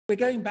we're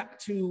going back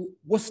to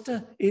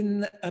Worcester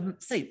in,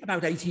 say,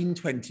 about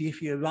 1820,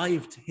 if you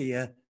arrived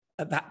here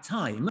at that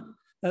time.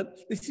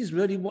 This is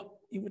really what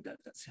you would,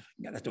 let's see if I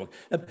can get that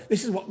dog.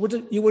 This is what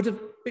you would have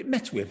been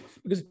met with,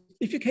 because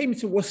if you came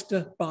to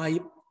Worcester by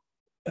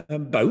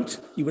boat,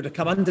 you would have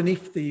come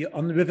underneath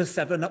on the River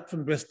Severn up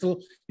from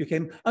Bristol. You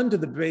came under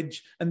the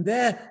bridge, and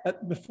there,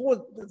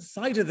 before the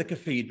side of the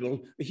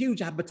cathedral, a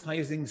huge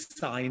advertising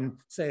sign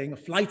saying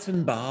 "Flight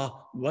and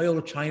Bar,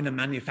 Royal China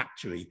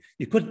Manufactory."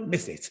 You couldn't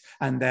miss it,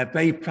 and they're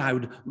very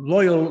proud.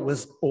 Royal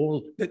was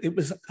all that it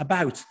was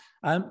about.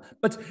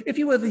 But if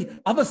you were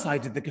the other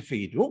side of the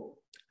cathedral,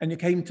 and you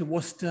came to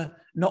Worcester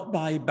not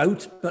by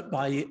boat but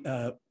by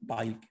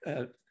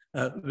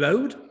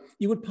road,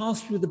 you would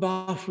pass through the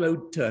Bath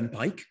Road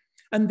Turnpike,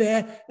 and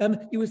there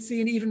you would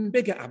see an even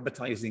bigger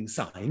advertising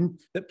sign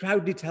that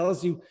proudly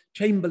tells you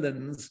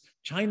Chamberlain's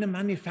China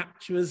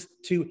Manufacturers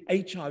to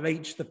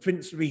HRH, the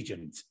Prince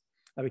Regent.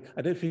 I mean,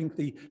 I don't think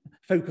the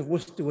folk of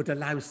Worcester would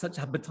allow such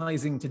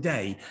advertising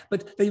today,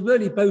 but they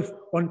really both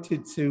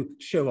wanted to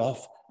show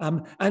off,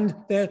 and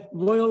their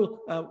royal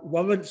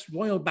warrants,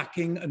 royal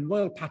backing and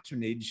royal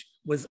patronage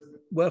was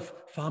worth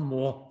far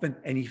more than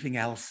anything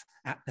else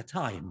at the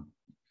time.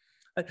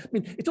 I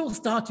mean, it all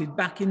started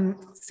back in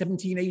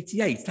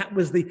 1788. That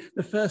was the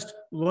first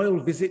royal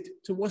visit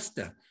to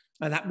Worcester.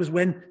 That was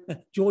when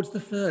George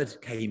III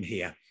came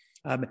here.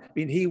 I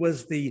mean, he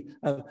was he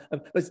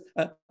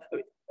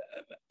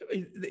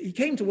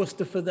came to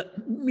Worcester for the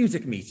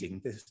music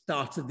meeting, the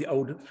start of the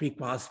old Three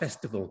Choirs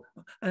Festival.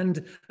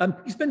 And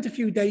he spent a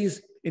few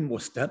days in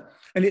Worcester.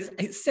 And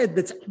it's said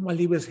that while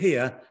he was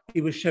here,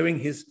 he was showing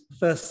his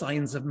first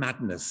signs of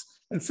madness.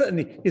 And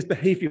certainly his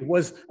behavior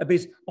was a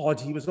bit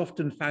odd. He was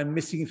often found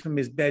missing from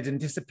his bed and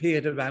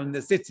disappeared around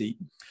the city.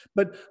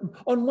 But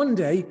on one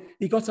day,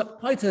 he got up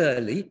quite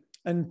early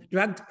and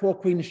dragged poor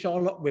Queen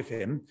Charlotte with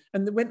him,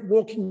 and they went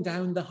walking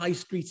down the high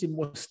street in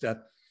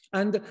Worcester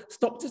and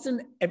stopped at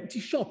an empty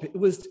shop. It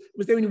was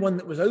the only one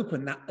that was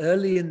open that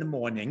early in the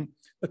morning,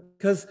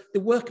 because the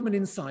workmen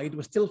inside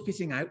were still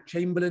fitting out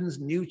Chamberlain's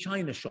new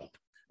china shop.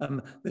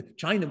 The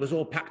china was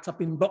all packed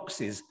up in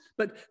boxes,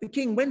 but the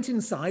king went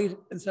inside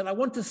and said, "I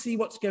want to see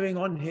what's going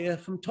on here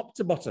from top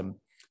to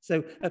bottom."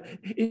 So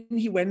in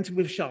he went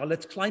with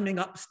Charlotte, climbing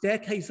up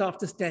staircase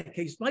after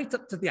staircase, right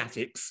up to the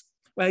attics,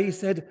 where he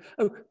said,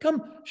 "Oh,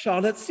 come,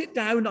 Charlotte, sit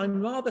down, I'm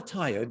rather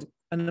tired."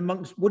 And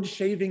amongst wood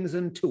shavings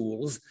and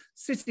tools,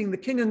 sitting the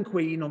king and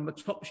queen on the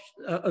top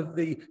of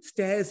the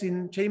stairs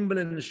in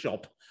Chamberlain's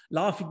shop,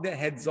 laughing their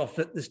heads off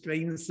at the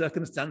strange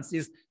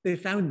circumstances they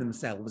found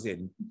themselves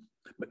in.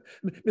 But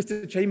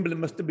Mr. Chamberlain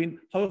must have been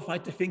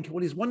horrified to think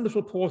all his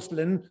wonderful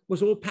porcelain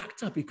was all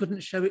packed up. He couldn't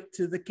show it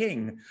to the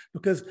king,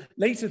 because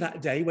later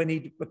that day, when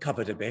he'd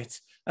recovered a bit,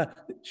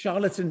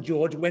 Charlotte and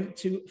George went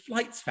to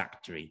Flight's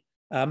factory.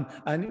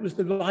 And it was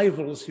the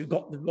rivals who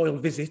got the royal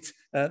visit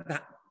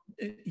that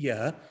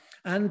year.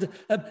 And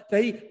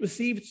they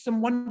received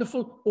some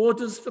wonderful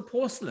orders for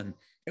porcelain.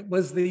 It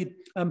was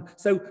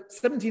so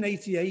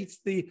 1788,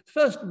 the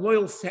first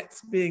royal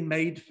sets being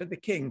made for the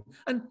king.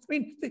 And I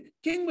mean, the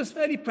king was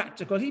fairly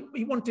practical.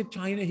 He wanted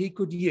china he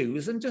could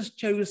use and just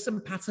chose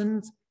some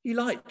patterns he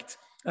liked.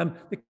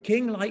 The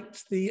king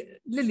liked the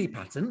lily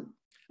pattern,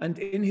 and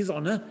in his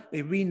honor,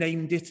 they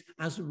renamed it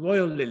as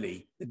Royal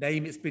Lily, the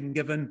name it's been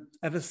given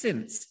ever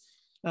since.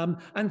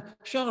 And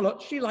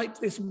Charlotte, she liked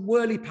this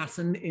whirly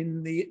pattern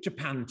in the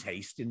Japan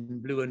taste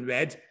in blue and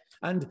red,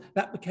 and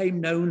that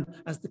became known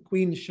as the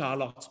Queen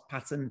Charlotte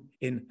pattern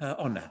in her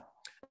honor.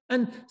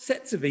 And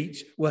sets of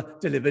each were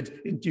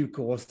delivered in due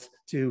course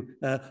to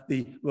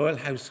the royal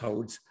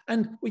households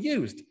and were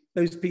used.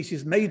 Those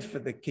pieces made for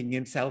the king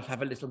himself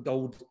have a little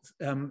gold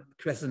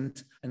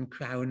crescent and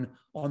crown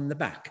on the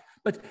back.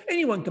 But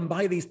anyone can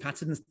buy these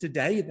patterns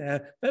today.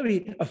 They're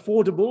very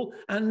affordable,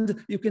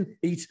 and you can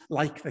eat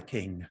like the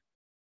king.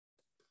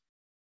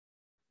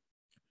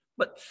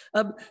 But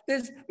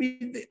there's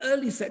the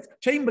early sets.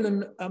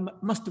 Chamberlain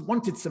must have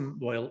wanted some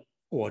royal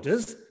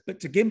orders, but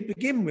to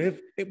begin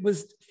with, it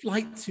was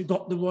Flight who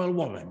got the royal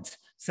warrant.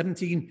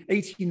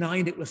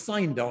 1789, it was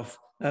signed off.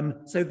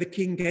 So the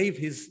king gave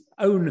his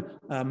own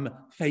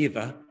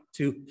favour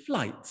to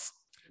Flight's.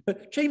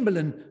 But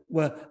Chamberlain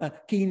were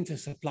keen to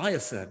supply a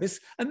service,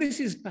 and this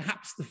is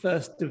perhaps the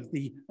first of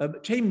the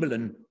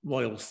Chamberlain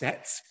royal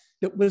sets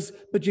that was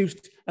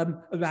produced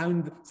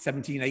around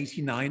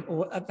 1789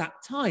 or at that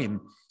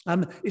time.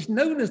 It's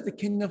known as the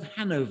King of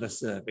Hanover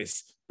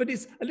service, but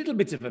it's a little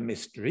bit of a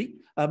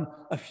mystery.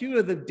 A few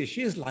of the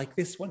dishes, like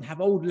this one,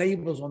 have old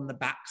labels on the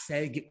back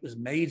saying it was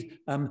made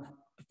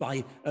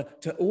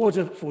to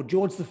order for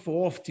George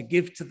IV to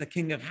give to the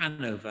King of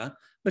Hanover.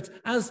 But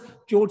as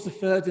George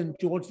III and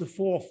George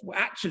IV were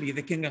actually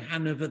the King of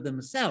Hanover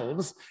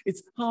themselves,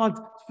 it's hard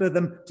for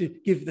them to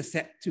give the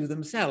set to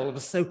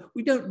themselves. So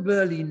we don't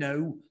really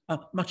know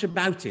much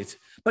about it.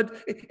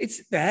 But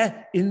it's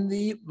there in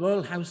the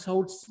royal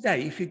households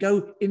today. If you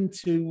go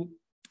into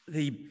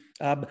the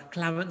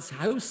Clarence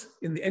House,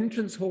 in the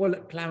entrance hall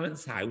at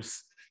Clarence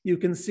House, you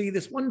can see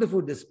this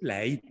wonderful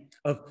display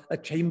of a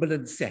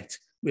Chamberlain set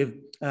with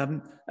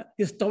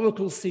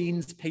historical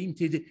scenes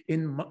painted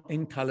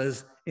in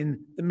colours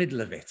in the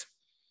middle of it.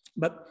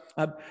 But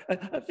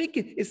I think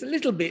it's a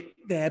little bit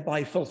there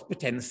by false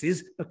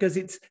pretenses, because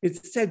it's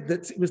said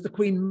that it was the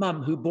Queen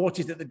Mum who bought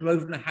it at the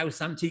Grosvenor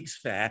House Antiques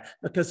Fair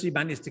because she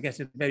managed to get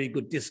a very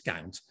good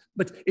discount.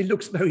 But it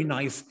looks very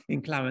nice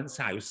in Clarence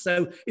House.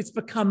 So it's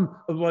become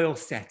a royal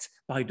set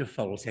by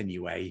default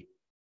anyway.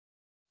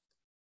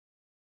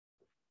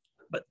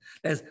 But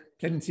there's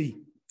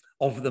plenty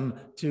of them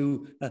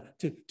to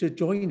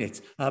join it.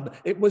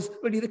 It was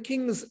really the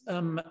king's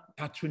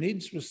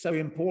patronage was so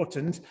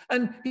important,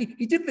 and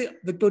he did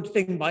the good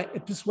thing by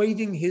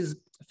persuading his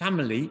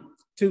family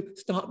to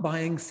start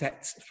buying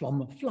sets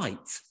from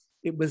Flights.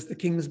 It was the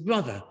king's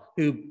brother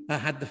who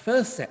had the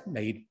first set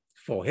made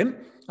for him,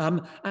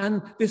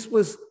 and this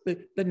was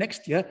the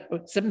next year,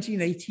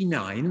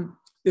 1789.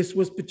 This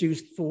was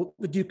produced for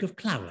the Duke of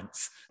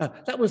Clarence.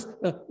 That was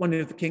one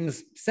of the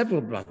king's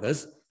several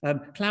brothers.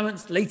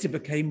 Clarence later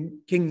became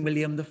King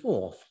William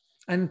IV.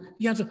 And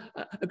he had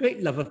a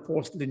great love of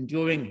porcelain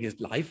during his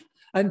life.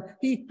 And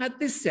he had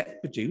this set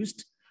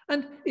produced.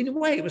 And in a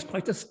way, it was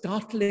quite a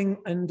startling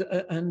and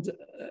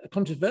a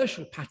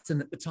controversial pattern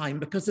at the time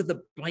because of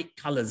the bright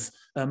colours,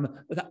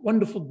 that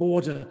wonderful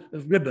border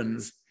of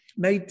ribbons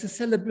made to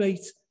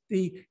celebrate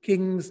the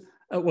king's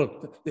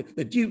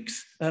the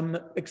Duke's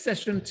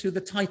accession to the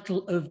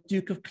title of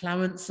Duke of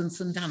Clarence and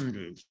St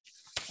Andrews.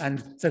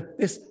 And so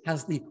this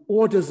has the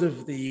orders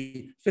of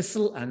the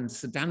Thistle and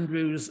St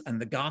Andrews and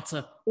the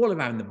Garter all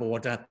around the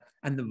border,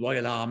 and the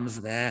royal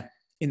arms there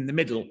in the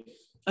middle.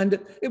 And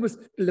it was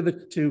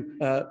delivered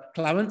to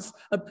Clarence.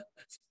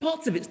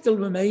 Parts of it still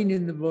remain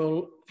in the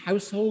royal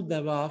household.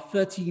 There are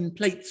 13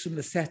 plates from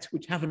the set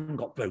which haven't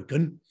got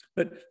broken,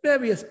 but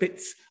various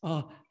bits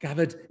are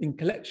gathered in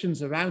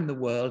collections around the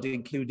world,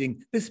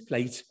 including this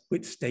plate,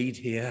 which stayed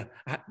here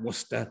at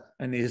Worcester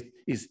and is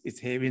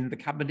here in the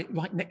cabinet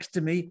right next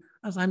to me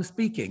as I'm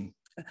speaking.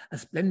 A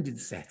splendid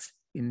set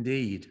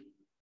indeed.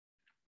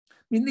 I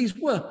mean, these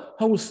were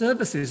whole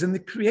services, and the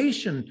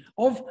creation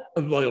of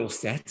a royal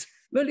set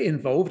really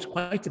involved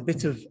quite a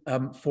bit of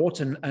thought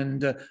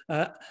and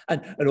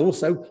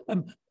also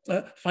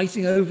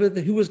fighting over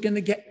who was going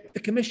to get the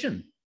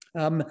commission.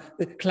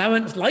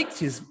 Clarence liked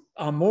his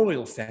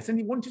armorial set and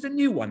he wanted a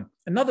new one,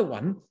 another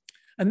one.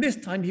 And this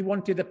time he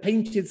wanted a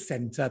painted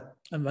centre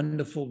and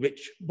wonderful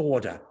rich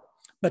border.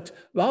 But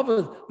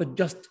rather than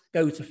just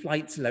go to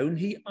Flights alone,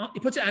 he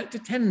put it out to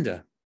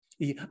tender.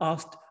 He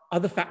asked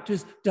other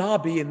factories,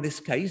 Derby in this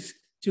case,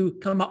 to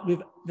come up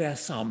with their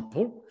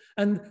sample.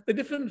 And the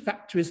different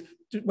factories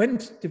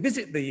went to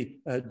visit the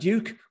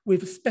Duke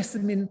with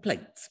specimen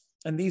plates.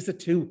 And these are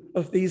two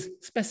of these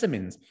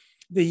specimens.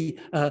 The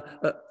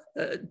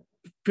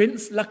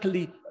Prince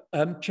luckily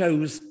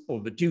chose,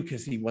 or the Duke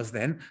as he was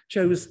then,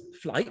 chose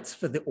Flights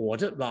for the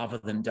order rather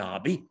than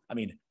Derby. I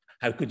mean,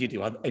 how could you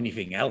do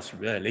anything else,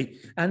 really?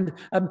 And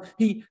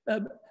he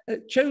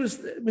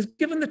was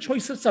given the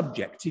choice of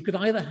subject. He could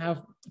either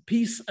have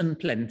peace and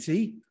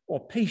plenty,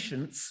 or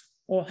patience,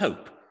 or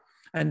hope.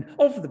 And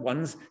of the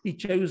ones, he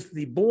chose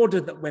the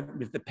border that went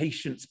with the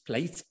patience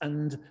plate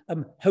and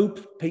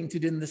hope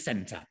painted in the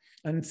centre.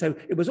 And so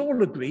it was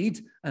all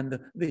agreed, and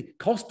the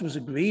cost was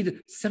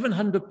agreed,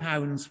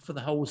 £700 for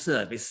the whole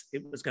service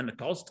it was going to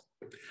cost.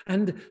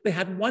 And they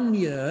had 1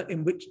 year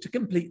in which to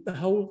complete the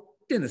whole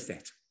dinner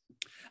set.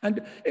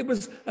 And it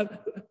was,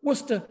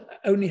 Worcester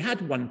only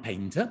had one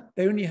painter.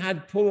 They only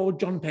had poor old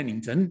John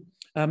Pennington,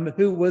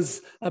 who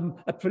was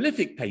a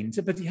prolific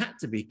painter, but he had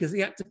to be, because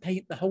he had to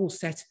paint the whole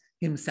set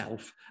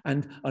himself,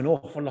 and an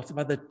awful lot of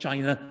other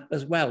china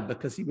as well,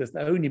 because he was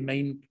the only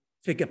main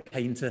figure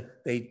painter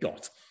they'd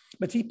got.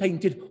 But he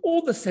painted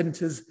all the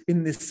centres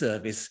in this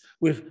service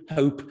with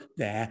hope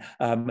there,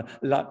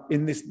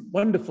 in this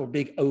wonderful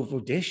big oval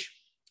dish.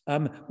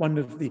 One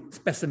of the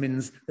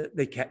specimens that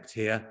they kept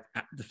here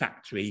at the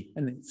factory,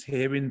 and it's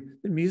here in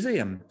the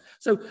museum.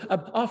 So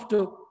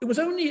it was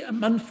only a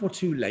month or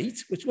two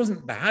late, which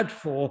wasn't bad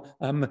for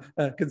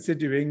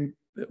considering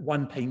that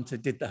one painter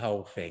did the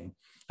whole thing.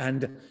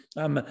 And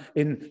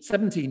in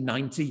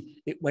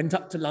 1790, it went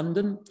up to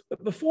London.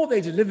 But before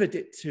they delivered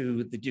it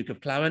to the Duke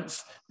of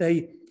Clarence,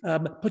 they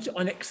put it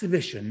on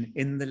exhibition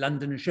in the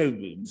London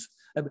showrooms.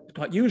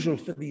 Quite usual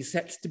for these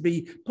sets to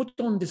be put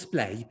on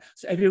display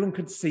so everyone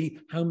could see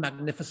how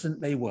magnificent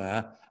they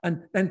were.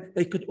 And then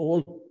they could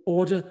all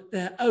order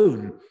their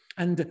own.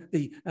 And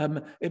the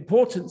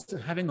importance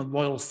of having a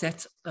royal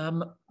set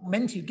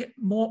meant you get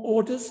more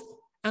orders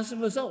as a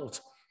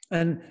result.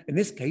 And in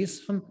this case,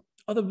 from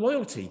other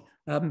royalty.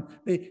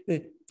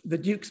 The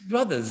Duke's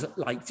brothers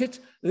liked it.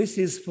 This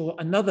is for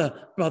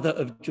another brother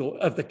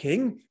of the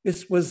king.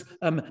 This was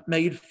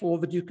made for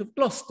the Duke of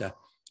Gloucester.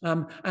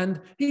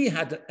 And he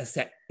had a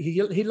set.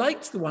 He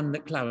liked the one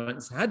that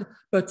Clarence had,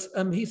 but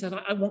he said,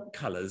 I want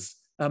colours.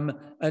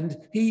 And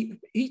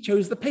he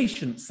chose the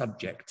patient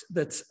subject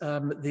that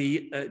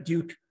the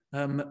Duke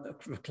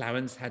of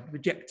Clarence had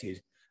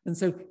rejected. And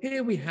so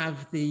here we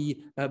have the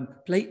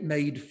plate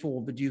made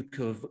for the Duke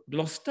of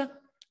Gloucester.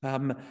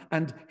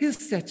 And his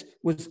set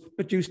was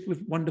produced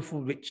with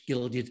wonderful, rich,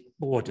 gilded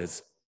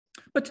borders.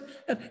 But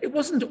it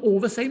wasn't all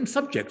the same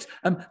subject.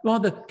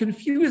 Rather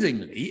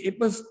confusingly, it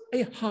was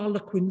a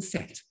harlequin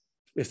set.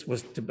 This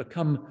was to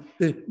become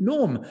the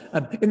norm.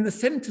 In the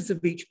centers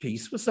of each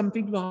piece was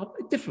something rather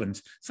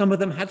different. Some of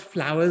them had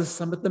flowers,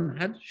 some of them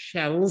had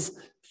shells,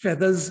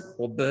 feathers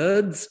or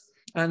birds,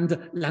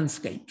 and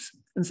landscapes.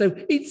 And so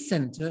each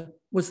center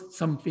was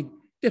something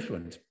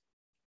different.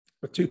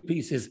 The two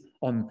pieces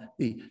on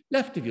the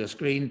left of your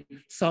screen,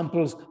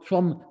 samples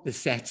from the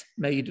set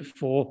made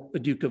for the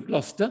Duke of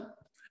Gloucester.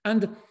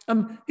 And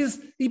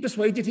he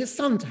persuaded his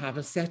son to have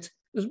a set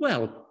as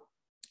well.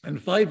 And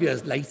 5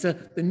 years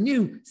later, the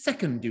new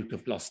second Duke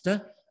of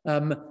Gloucester,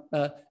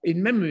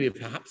 in memory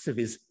perhaps of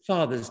his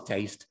father's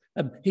taste,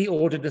 he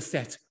ordered a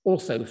set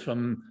also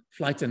from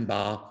Flight and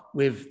Bar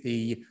with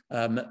the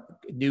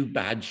new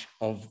badge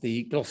of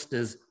the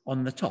Gloucesters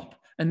on the top,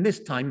 and this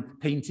time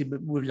painted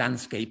with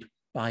landscape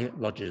by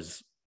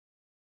Rogers.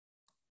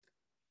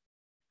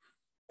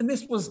 And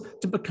this was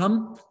to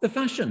become the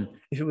fashion.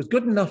 If it was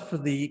good enough for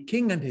the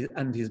king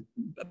and his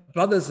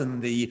brothers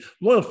and the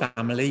royal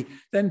family,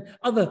 then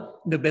other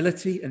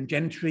nobility and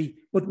gentry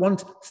would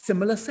want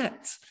similar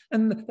sets.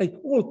 And they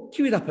all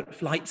queued up at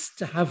flights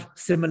to have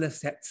similar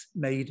sets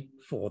made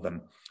for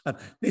them.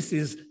 This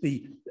is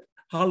the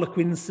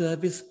harlequin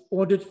service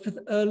ordered for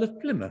the Earl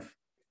of Plymouth.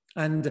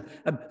 And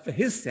for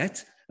his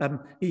set,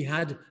 he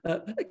had,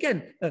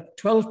 again,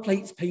 12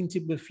 plates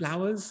painted with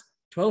flowers,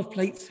 12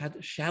 plates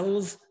had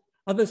shells,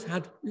 others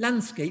had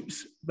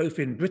landscapes, both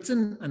in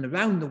Britain and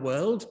around the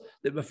world,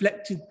 that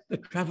reflected the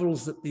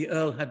travels that the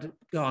Earl had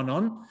gone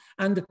on.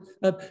 And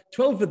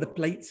 12 of the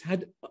plates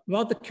had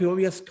rather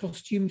curious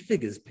costume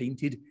figures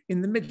painted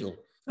in the middle.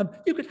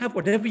 You could have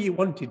whatever you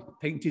wanted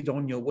painted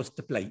on your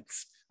Worcester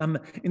plates.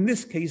 In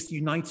this case,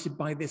 united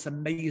by this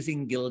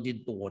amazing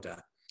gilded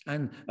border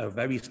and a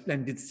very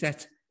splendid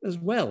set as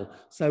well.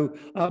 So,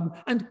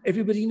 and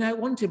everybody now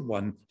wanted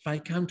one.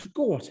 Viscount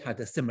Gort had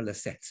a similar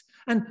set,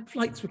 and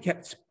flights were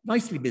kept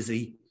nicely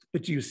busy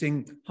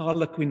producing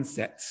harlequin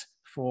sets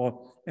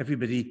for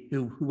everybody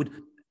who would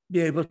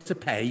be able to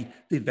pay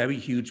the very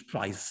huge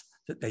price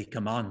that they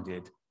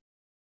commanded.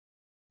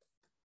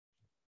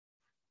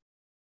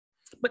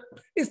 But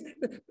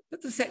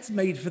the sets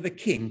made for the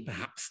king,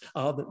 perhaps,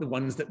 are the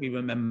ones that we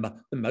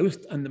remember the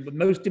most and the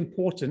most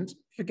important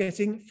for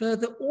getting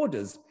further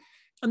orders.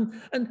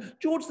 And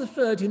George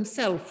III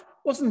himself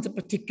wasn't a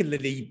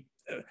particularly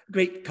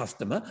great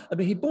customer. I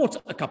mean, he bought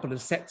a couple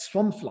of sets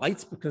from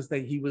flights because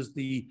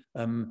he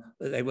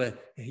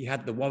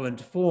had the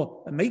warrant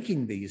for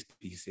making these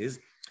pieces,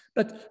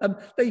 but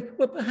they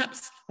were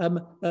perhaps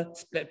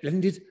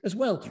splendid as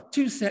well.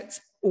 Two sets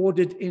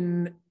ordered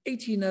in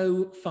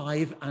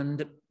 1805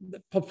 and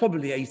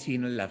probably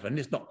 1811,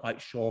 it's not quite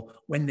sure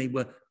when they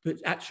were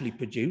actually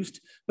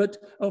produced, but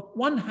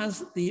one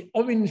has the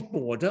orange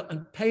border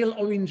and pale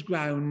orange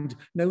ground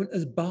known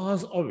as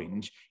Bar's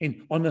orange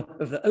in honor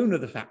of the owner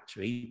of the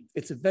factory.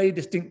 It's a very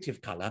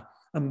distinctive color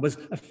and was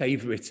a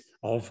favorite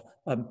of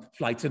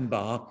Flight and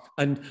Bar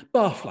and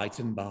Bar Flight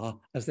and Bar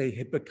as they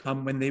had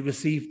become when they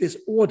received this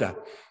order.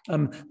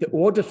 The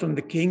order from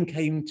the king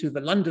came to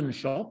the London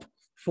shop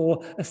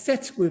for a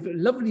set with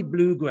lovely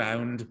blue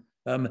ground,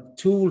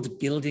 tooled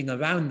gilding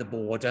around the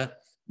border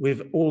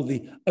with all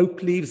the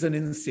oak leaves and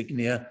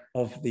insignia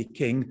of the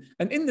king.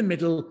 And in the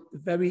middle,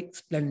 very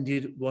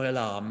splendid royal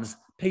arms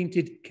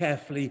painted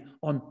carefully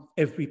on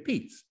every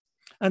piece.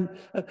 And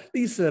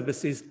these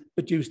services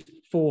produced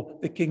for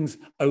the king's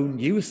own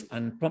use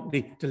and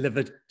promptly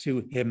delivered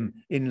to him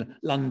in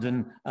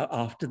London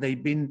after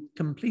they'd been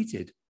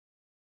completed.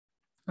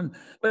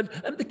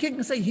 But the king,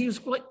 I say, he was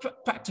quite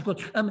practical.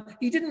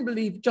 He didn't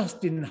believe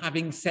just in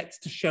having sets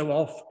to show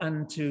off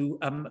and to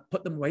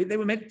put them away. They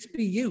were meant to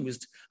be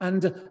used.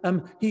 And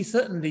he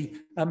certainly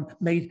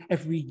made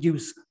every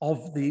use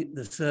of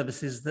the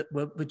services that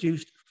were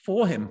produced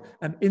for him.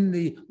 In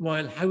the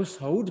royal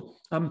household,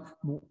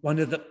 one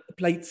of the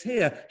plates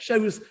here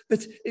shows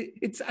that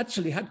it's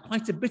actually had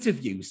quite a bit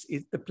of use.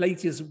 The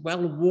plate is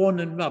well worn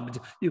and rubbed.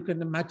 You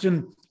can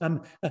imagine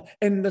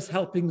endless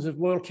helpings of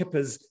royal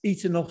kippers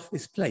eaten off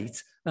this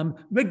plate,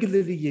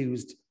 regularly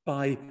used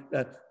by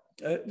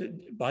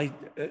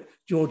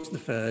George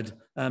III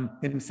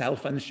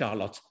himself and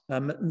Charlotte.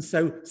 And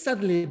so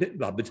sadly a bit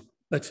rubbed.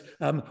 But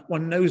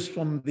one knows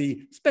from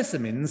the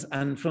specimens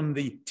and from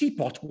the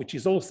teapot, which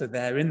is also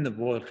there in the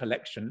royal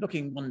collection,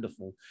 looking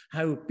wonderful,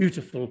 how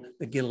beautiful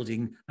the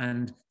gilding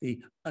and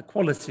the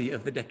quality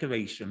of the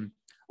decoration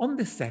on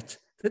this set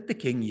that the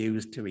king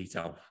used to eat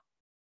off.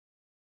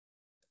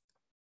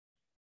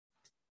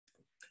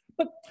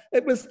 But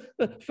it was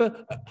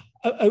for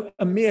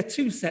a mere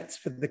 2 sets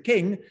for the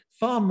king.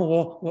 Far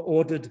more were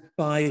ordered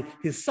by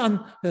his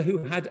son, who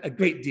had a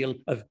great deal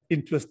of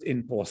interest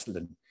in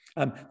porcelain.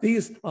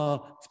 These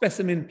are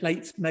specimen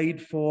plates made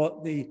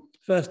for the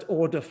first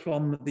order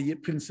from the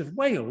Prince of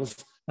Wales,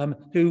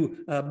 who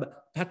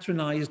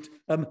patronised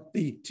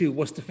the 2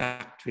 Worcester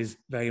factories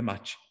very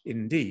much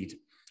indeed.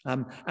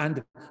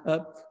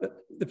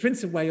 The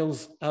Prince of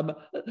Wales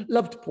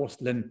loved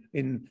porcelain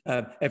in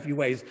every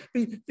ways.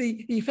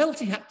 He felt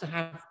he had to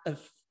have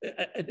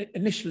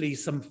initially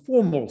some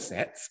formal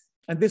sets,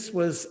 and this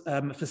was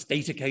for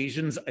state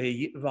occasions,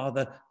 a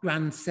rather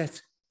grand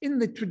set in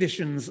the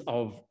traditions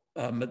of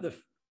the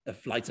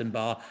flight and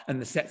bar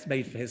and the sets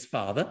made for his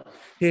father.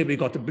 Here we've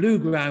got a blue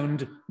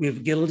ground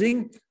with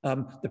gilding.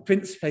 The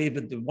prince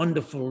favoured the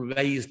wonderful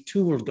raised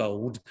tool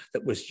gold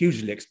that was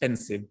hugely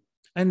expensive,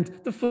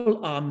 and the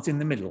full arms in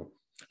the middle.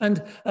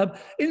 And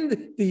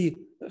in the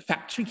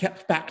factory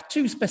kept back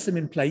 2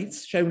 specimen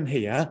plates shown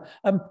here,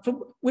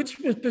 which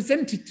was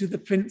presented to the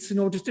prince in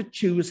order to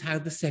choose how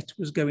the set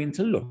was going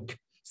to look.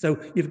 So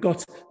you've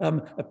got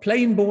a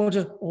plain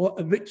border or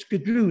a rich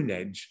gadroon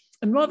edge.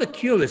 And rather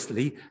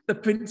curiously, the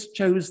prince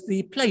chose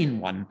the plain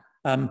one.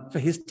 For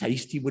his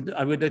taste,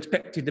 I would have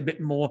expected a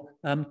bit more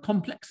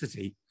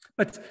complexity.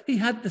 But he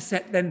had the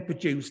set then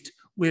produced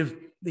with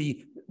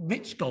the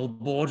rich gold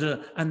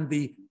border and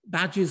the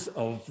badges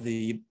of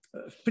the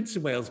Prince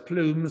of Wales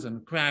plumes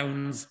and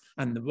crowns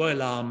and the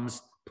royal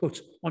arms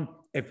put on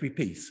every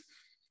piece.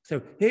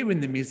 So here in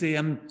the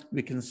museum,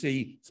 we can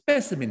see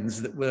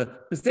specimens that were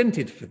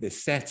presented for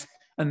this set,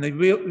 and the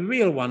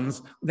real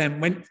ones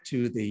then went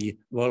to the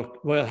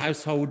royal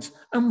households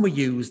and were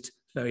used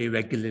very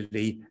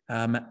regularly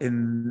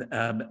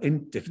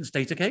in different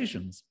state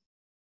occasions.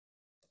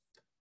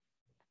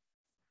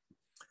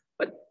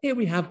 But here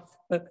we have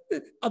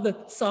other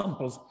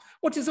samples.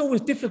 What is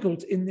always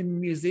difficult in the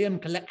museum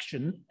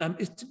collection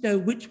is to know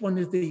which one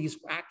of these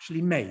were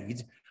actually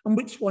made and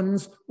which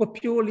ones were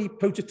purely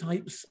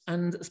prototypes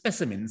and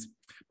specimens,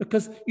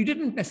 because you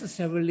didn't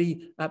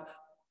necessarily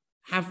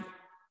have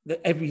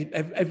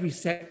every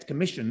set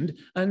commissioned,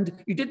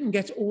 and you didn't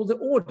get all the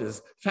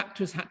orders.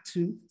 Factories had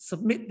to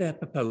submit their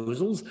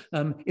proposals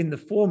in the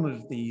form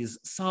of these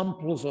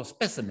samples or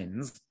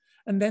specimens,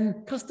 and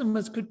then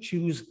customers could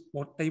choose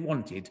what they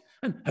wanted,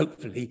 and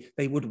hopefully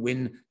they would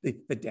win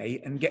the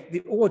day and get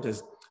the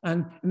orders.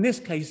 And in this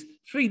case,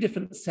 3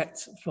 different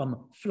sets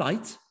from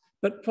flight,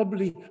 but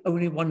probably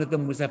only one of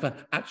them was ever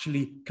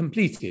actually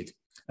completed.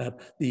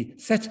 The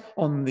set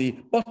on the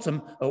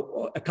bottom,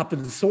 a cup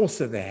and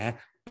saucer there,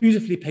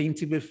 beautifully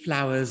painted with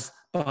flowers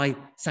by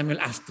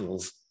Samuel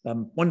Astl's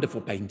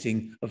wonderful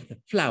painting of the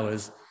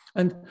flowers.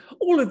 And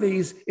all of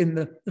these in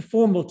the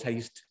formal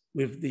taste,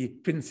 with the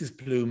prince's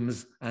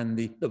plumes and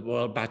the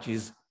royal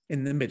badges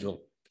in the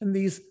middle. And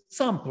these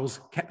samples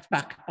kept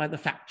back by the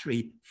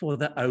factory for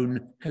their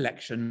own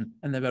collection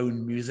and their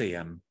own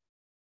museum.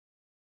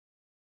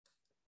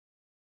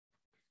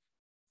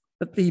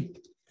 But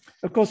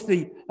of course,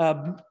 the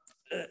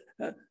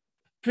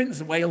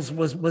Prince of Wales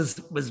was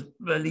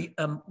really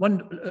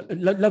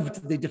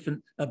loved the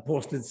different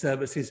porcelain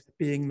services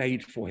being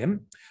made for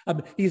him.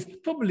 He's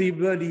probably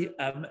really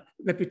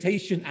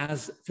reputation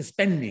as for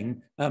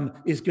spending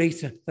is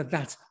greater than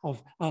that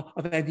of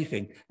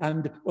anything,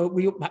 and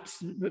we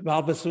perhaps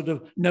rather sort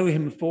of know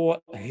him for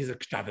his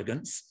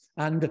extravagance.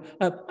 And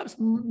perhaps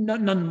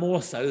none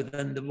more so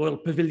than the Royal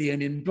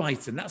Pavilion in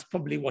Brighton. That's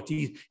probably what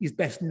he's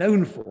best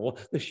known for,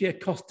 the sheer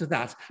cost of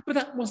that. But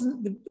that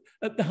wasn't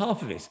the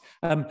half of it.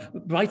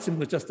 Brighton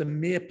was just a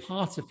mere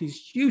part of his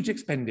huge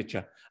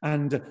expenditure,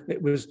 and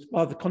it was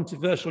rather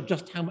controversial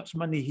just how much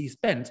money he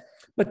spent.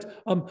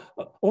 But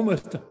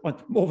almost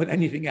more than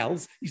anything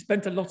else, he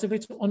spent a lot of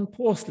it on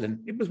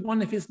porcelain. It was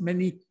one of his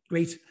many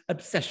great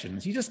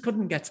obsessions. He just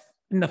couldn't get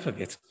enough of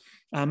it.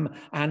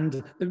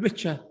 And the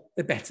richer,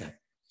 the better.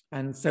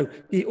 And so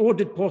he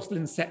ordered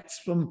porcelain sets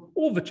from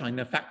all the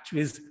china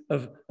factories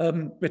of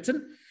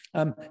Britain.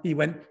 He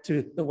went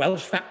to the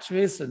Welsh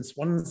factories and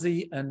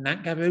Swansea and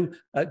Nantgarw,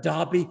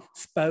 Derby,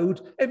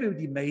 Spode.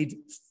 Everybody made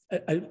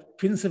a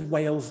Prince of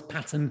Wales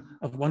pattern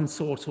of one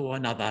sort or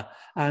another.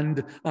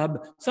 And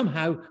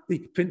somehow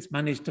the prince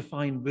managed to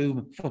find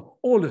room for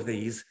all of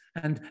these.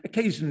 And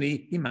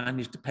occasionally he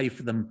managed to pay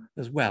for them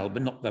as well,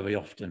 but not very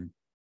often.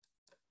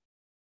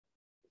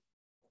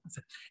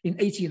 In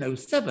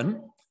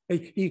 1807,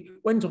 he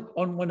went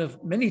on one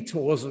of many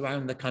tours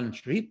around the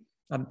country.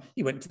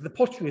 He went to the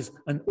potteries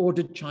and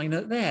ordered china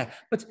there.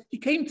 But he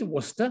came to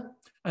Worcester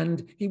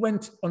and he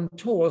went on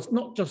tours,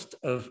 not just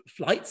of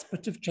flights,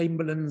 but of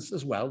Chamberlain's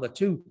as well, the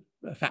 2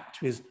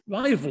 factories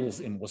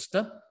rivals in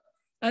Worcester.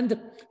 And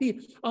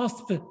he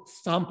asked for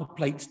sample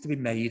plates to be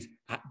made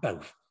at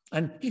both.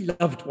 And he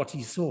loved what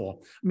he saw.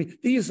 I mean,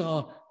 these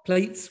are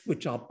plates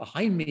which are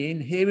behind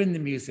me here in the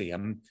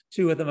museum,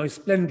 2 of the most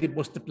splendid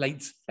Worcester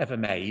plates ever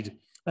made.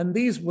 And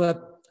these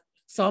were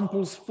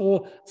samples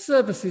for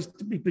services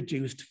to be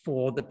produced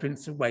for the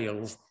Prince of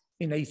Wales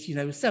in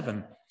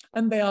 1807.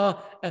 And they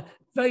are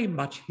very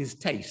much his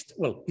taste.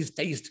 Well, his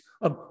taste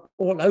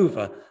all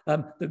over,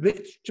 the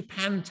rich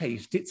Japan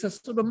taste. It's a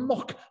sort of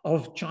mock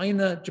of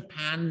China,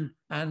 Japan,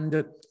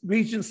 and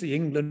Regency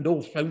England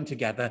all thrown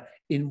together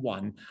in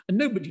one. And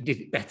nobody did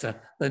it better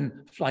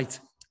than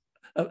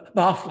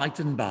bar,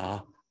 flight, and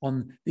bar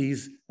on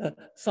these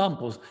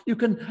samples. You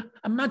can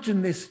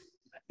imagine this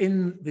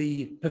in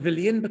the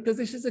pavilion, because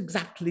this is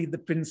exactly the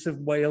Prince of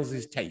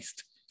Wales's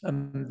taste.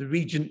 the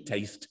Regent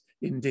taste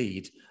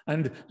indeed,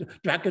 and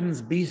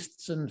dragons,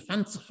 beasts, and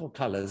fanciful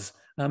colours.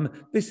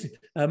 This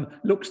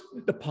looks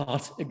the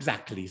part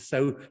exactly.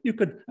 So you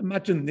could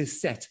imagine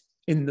this set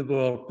in the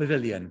Royal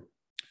Pavilion.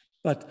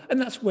 And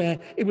that's where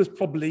it was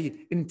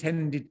probably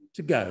intended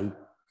to go.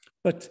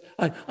 But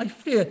I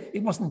fear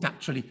it wasn't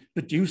actually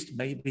produced.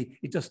 Maybe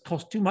it just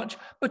cost too much.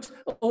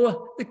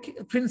 Or the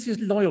prince's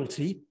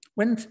loyalty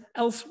went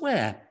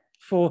elsewhere.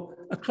 For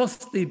across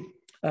the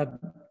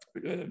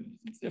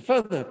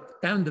further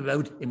down the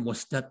road in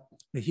Worcester,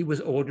 he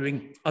was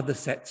ordering other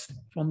sets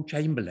from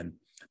Chamberlain.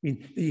 I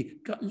mean, the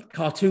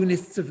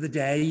cartoonists of the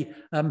day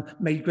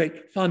made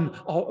great fun.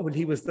 When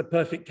he was the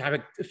perfect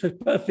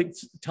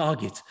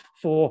target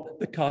for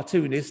the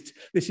cartoonist.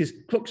 This is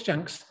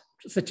Cruikshank's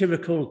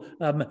satirical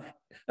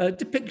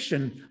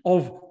depiction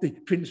of the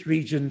Prince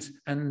Regent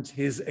and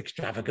his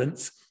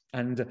extravagance.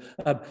 And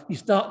he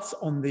starts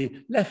on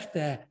the left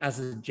there as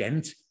a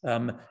gent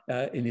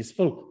in his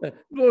full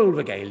royal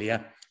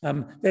regalia,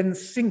 then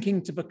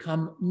sinking to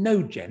become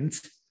no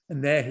gent.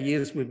 And there he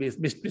is with his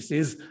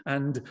mistresses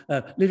and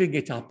living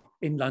it up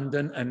in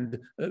London and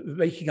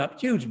raking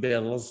up huge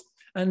bills.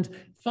 And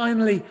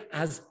finally,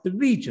 as the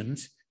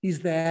regent, he's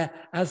there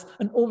as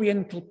an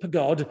oriental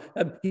pagod.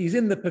 He's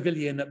in the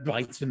pavilion at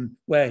Brighton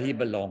where he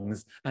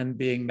belongs and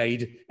being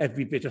made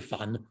every bit of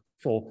fun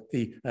for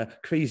the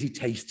crazy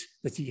taste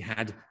that he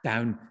had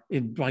down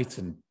in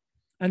Brighton.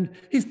 And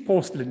his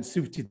porcelain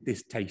suited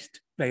this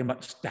taste very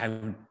much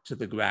down to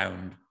the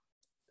ground.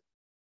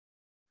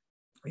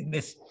 In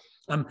this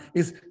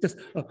is just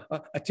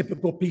a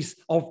typical piece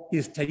of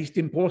his taste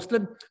in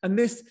porcelain. And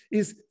this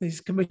is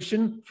his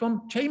commission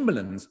from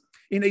Chamberlain's.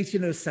 In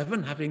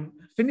 1807, having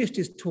finished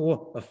his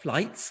tour of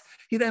flights,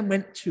 he then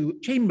went to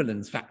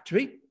Chamberlain's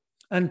factory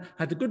and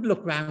had a good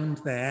look round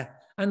there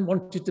and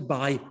wanted to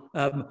buy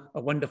a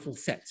wonderful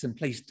sets and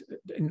placed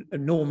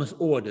enormous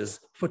orders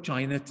for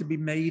China to be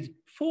made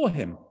for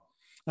him.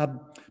 He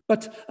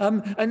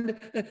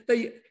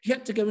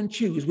had to go and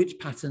choose which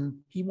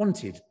pattern he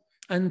wanted.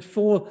 And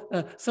for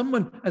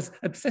someone as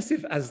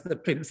obsessive as the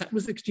prince, that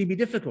was extremely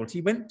difficult.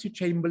 He went to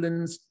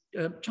Chamberlain's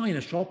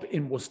china shop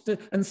in Worcester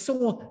and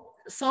saw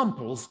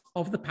samples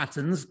of the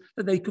patterns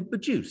that they could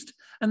produce.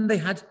 And they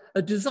had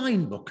a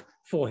design book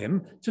for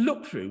him to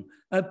look through.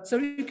 So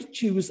he could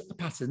choose a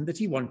pattern that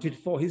he wanted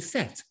for his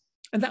set.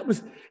 And that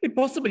was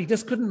impossible. He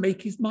just couldn't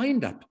make his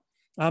mind up.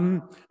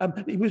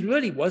 He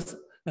was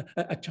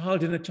a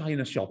child in a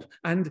china shop.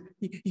 And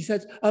he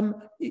said,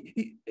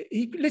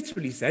 he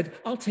literally said,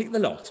 "I'll take the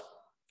lot."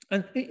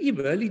 And he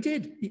really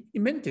did. He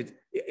meant it.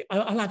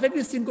 "I'll have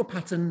every single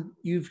pattern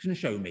you can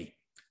show me."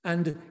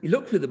 And he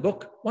looked through the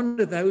book, one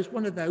of those,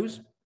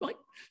 right?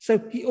 So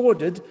he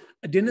ordered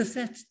a dinner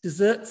set,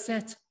 dessert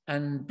set,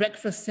 and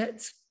breakfast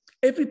sets,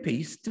 every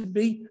piece to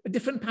be a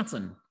different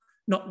pattern.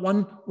 Not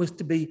one was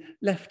to be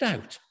left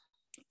out.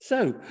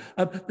 So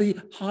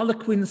the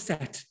Harlequin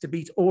set to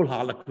beat all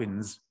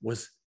Harlequins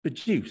was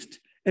produced.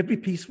 Every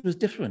piece was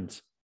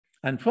different.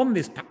 And from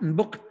this pattern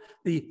book,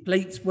 the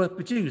plates were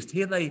produced.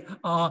 Here they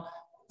are,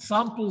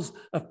 samples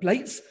of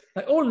plates.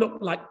 They all look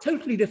like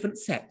totally different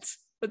sets,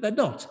 but they're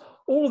not.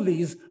 All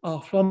these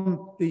are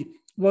from the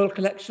Royal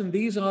Collection.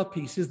 These are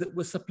pieces that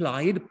were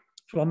supplied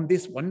from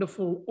this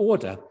wonderful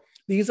order.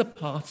 These are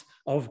part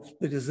of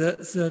the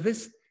dessert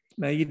service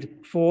made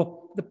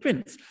for the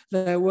prince.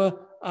 There were,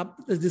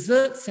 the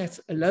dessert set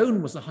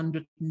alone was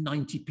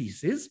 190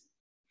 pieces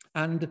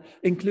and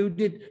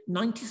included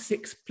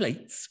 96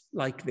 plates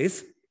like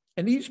this,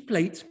 and each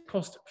plate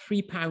cost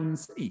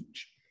 £3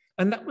 each.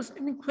 And that was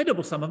an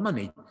incredible sum of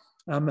money,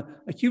 a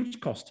huge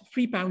cost,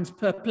 £3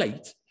 per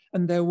plate.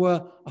 And there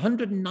were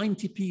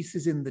 190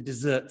 pieces in the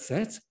dessert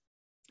set,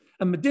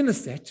 and the dinner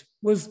set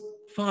was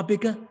far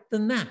bigger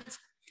than that.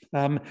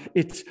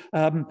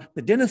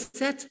 The dinner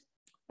set,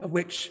 of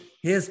which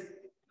here's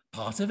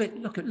part of it.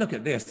 Look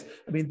at this.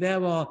 I mean,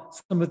 there are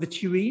some of the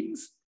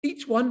tureens,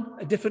 each one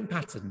a different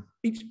pattern,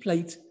 each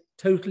plate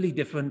totally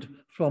different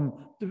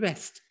from the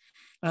rest.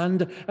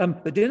 And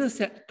the dinner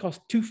set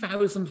cost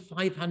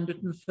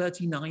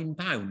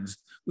 £2,539.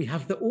 We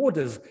have the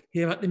orders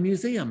here at the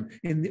museum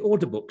in the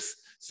order books.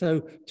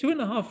 So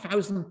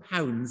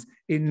 £2,500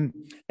 in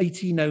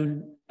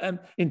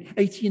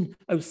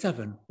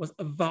 1807 was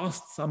a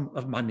vast sum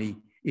of money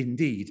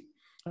indeed.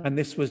 And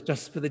this was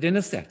just for the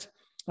dinner set.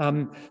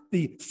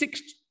 The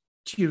 6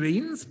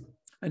 tureens,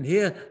 and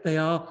here they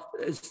are,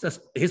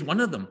 here's one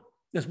of them.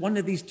 There's one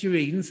of these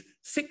tureens.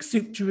 6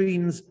 soup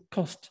tureens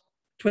cost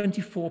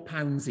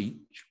 £24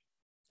 each,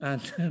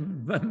 and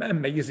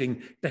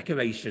amazing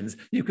decorations.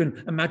 You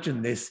can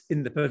imagine this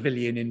in the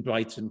pavilion in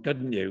Brighton,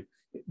 couldn't you?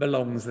 It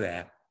belongs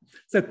there.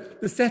 So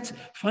the set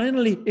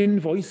finally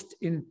invoiced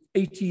in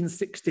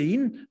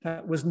 1816.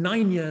 That was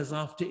 9 years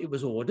after it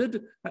was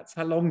ordered. That's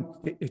how long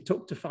it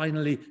took to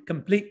finally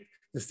complete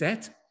the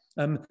set.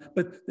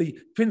 But the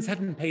prince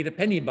hadn't paid a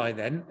penny by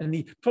then, and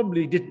he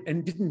probably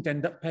didn't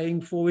end up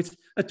paying for it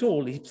at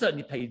all. He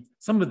certainly paid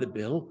some of the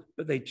bill,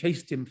 but they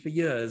chased him for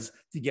years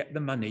to get the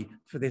money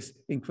for this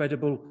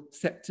incredible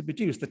set to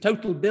produce. The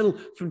total bill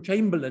from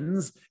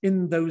Chamberlain's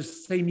in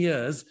those same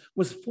years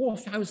was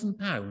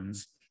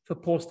 £4,000 for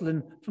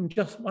porcelain from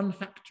just one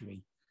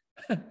factory,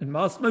 and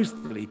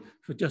mostly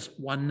for just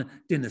one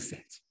dinner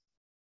set.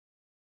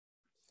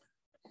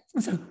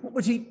 And so what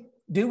would he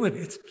do with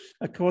it?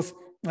 Of course,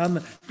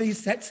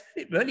 these sets,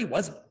 it really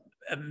was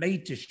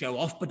made to show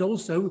off, but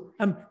also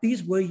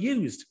these were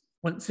used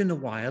once in a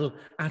while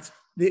at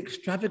the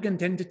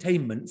extravagant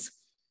entertainments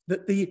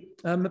that the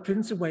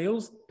Prince of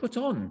Wales put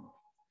on.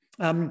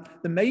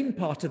 The main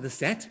part of the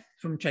set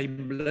from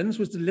Chamberlain's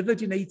was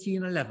delivered in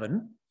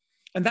 1811,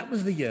 and that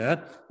was the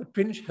year the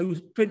Prince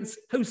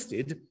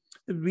hosted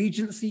the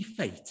Regency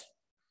fete.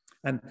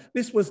 And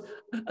this was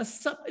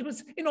it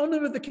was in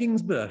honor of the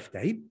King's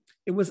birthday.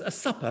 It was a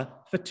supper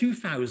for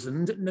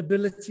 2,000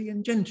 nobility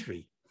and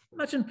gentry.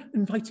 Imagine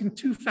inviting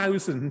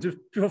 2,000 of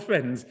your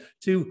friends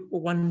to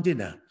one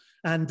dinner.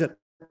 And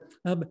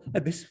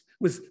this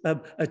was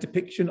a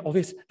depiction of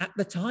it at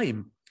the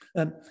time.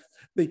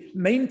 The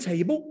main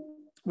table,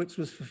 which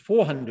was for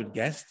 400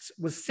 guests,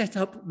 was set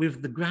up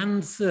with the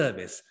grand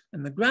service.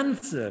 And the grand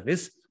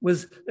service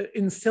was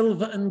in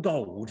silver and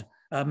gold.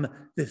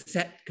 The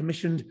set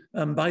commissioned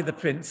by the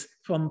prince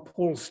from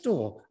Paul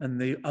Storr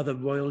and the other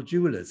royal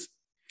jewellers,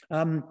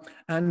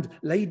 and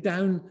laid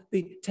down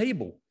the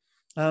table.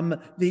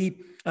 The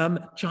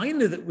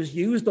china that was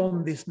used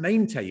on this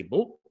main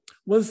table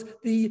was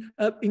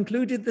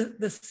included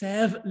the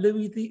Sèvres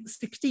Louis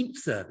XVI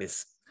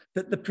service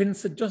that the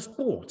prince had just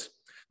bought.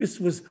 This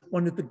was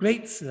one of the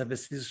great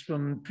services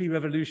from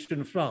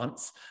pre-revolution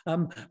France.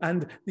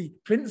 And the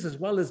prince, as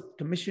well as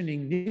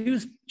commissioning new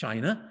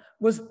china,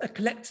 was a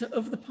collector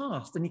of the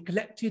past, and he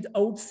collected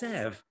old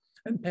Sèvres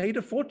and paid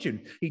a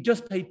fortune. He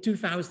just paid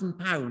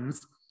 £2,000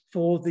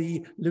 for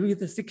the Louis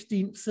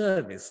XVI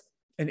service,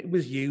 and it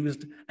was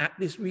used at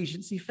this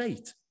Regency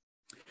fete.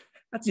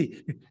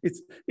 Actually,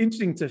 it's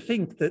interesting to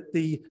think that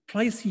the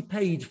price he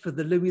paid for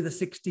the Louis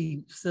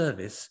XVI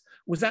service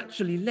was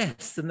actually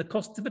less than the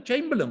cost of a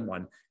Chamberlain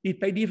one. He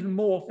paid even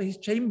more for his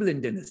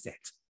Chamberlain dinner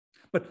set.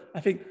 But I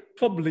think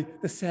probably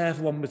the Sèvres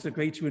one was a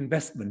greater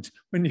investment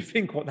when you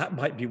think what that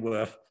might be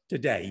worth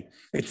today.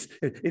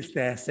 It's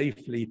there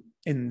safely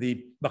in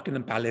the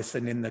Buckingham Palace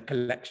and in the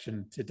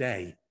collection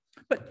today.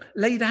 But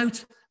laid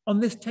out on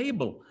this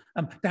table,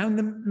 down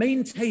the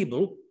main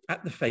table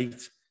at the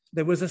fete,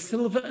 there was a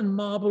silver and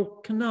marble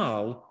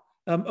canal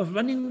of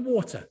running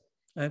water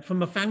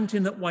from a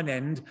fountain at one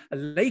end, a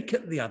lake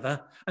at the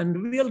other,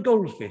 and real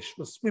goldfish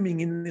were swimming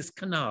in this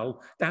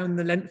canal down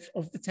the length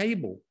of the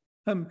table,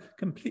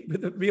 complete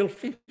with a real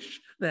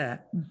fish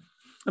there.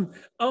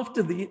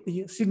 After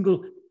the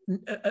single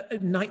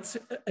night's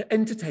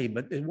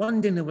entertainment,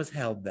 one dinner was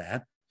held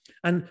there,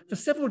 and for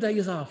several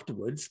days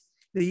afterwards,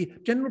 the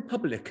general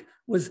public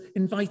was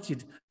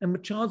invited and were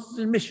charged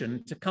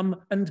admission to come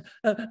and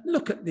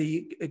look at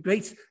the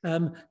great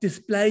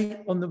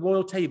display on the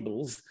royal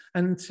tables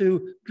and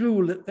to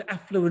drool at the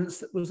affluence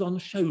that was on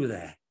show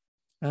there.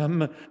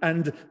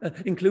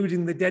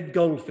 Including the dead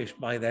goldfish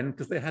by then,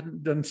 because they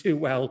hadn't done too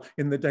well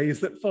in the days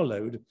that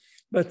followed.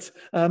 But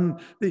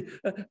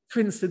the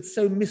prince had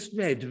so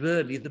misread,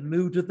 really, the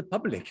mood of the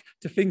public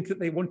to think that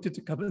they wanted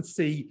to come and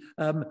see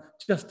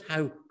just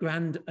how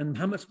grand and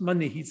how much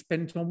money he'd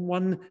spent on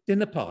one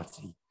dinner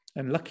party.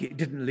 And lucky it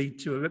didn't lead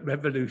to a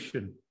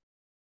revolution.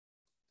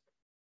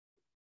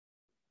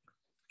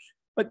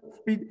 But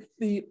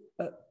the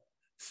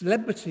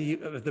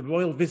celebrity of the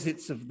royal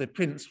visits of the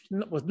prince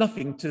was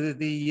nothing to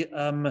the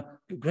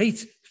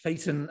great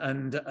phaeton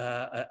and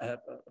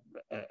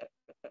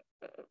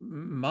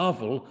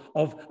marvel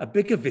of a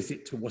bigger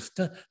visit to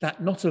Worcester,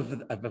 that not of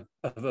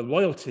a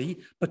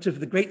royalty, but of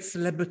the great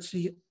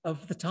celebrity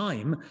of the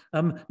time.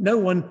 No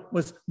one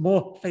was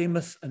more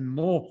famous and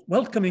more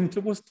welcoming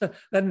to Worcester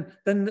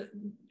than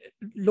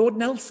Lord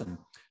Nelson.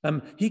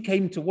 He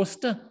came to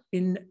Worcester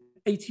in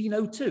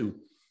 1802,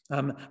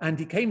 and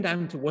he came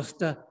down to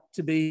Worcester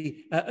to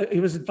be,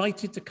 he was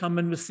invited to come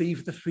and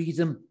receive the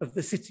freedom of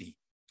the city.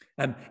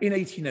 In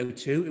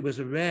 1802, it was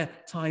a rare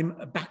time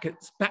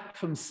back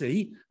from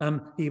sea.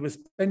 He was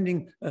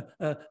spending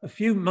a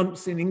few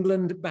months in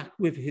England back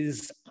with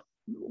his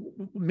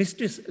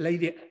mistress,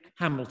 Lady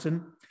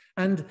Hamilton,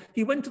 and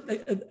he went,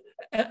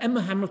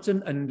 Emma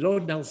Hamilton and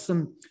Lord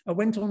Nelson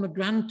went on a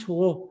grand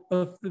tour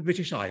of the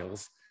British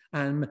Isles,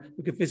 and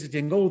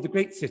visiting all the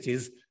great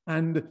cities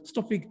and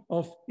stopping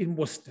off in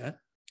Worcester,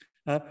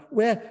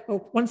 where,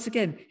 once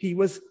again, he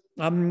was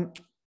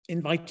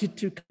invited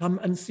to come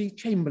and see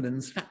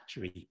Chamberlain's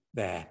factory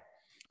there.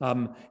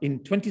 In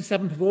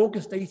 27th of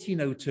August,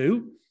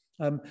 1802,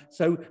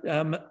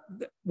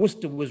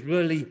 Worcester was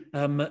really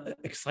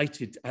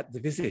excited at the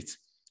visit.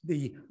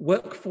 The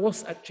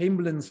workforce at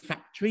Chamberlain's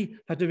factory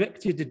had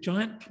erected a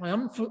giant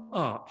triumphal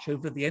arch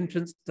over the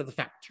entrance to the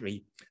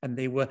factory, and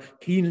they were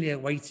keenly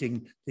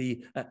awaiting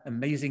the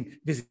amazing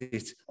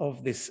visit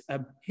of this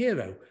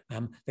hero.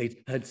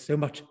 They'd heard so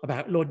much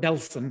about Lord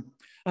Nelson.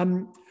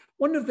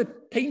 One of the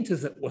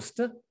painters at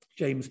Worcester,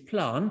 James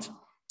Plant,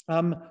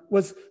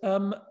 was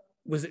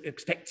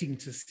expecting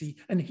to see,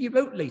 and he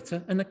wrote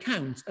later an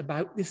account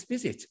about this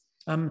visit.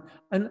 And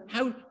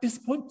how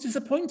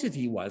disappointed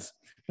he was,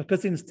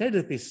 because instead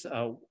of this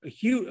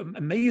huge,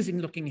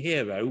 amazing-looking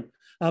hero,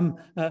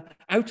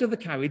 out of the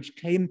carriage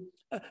came,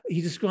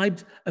 he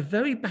described a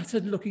very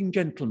battered-looking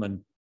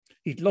gentleman.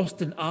 He'd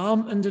lost an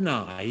arm and an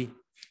eye,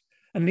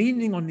 and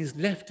leaning on his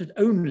left and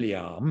only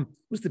arm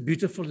was the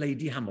beautiful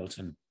Lady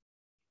Hamilton.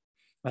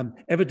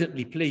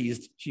 Evidently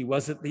pleased she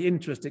was at the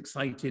interest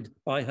excited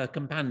by her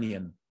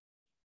companion.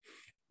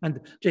 And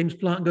James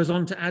Plant goes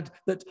on to add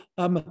that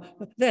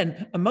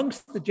then,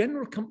 amongst the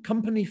general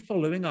company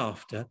following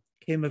after,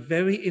 came a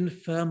very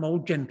infirm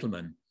old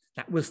gentleman.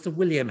 That was Sir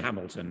William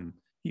Hamilton.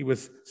 He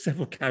was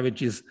several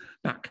carriages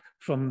back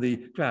from the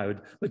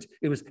crowd, but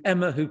it was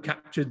Emma who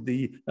captured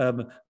the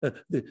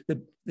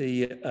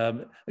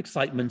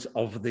excitement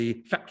of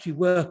the factory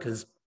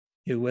workers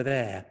who were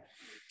there.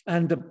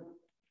 And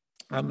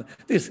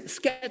this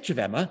sketch of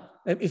Emma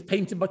is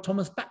painted by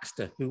Thomas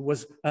Baxter, who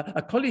was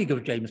a colleague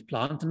of James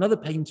Plant, another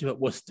painter at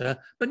Worcester,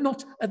 but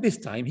not at this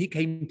time. He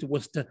came to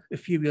Worcester a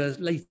few years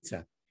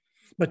later.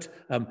 But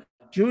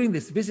during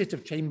this visit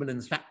of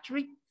Chamberlain's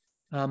factory,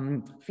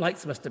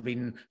 Flights must have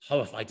been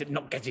horrified at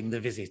not getting the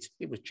visit.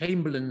 It was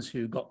Chamberlain's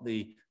who got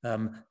the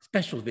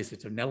special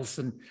visit of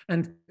Nelson.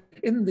 And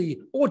in the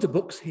order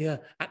books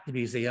here at the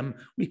museum,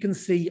 we can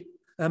see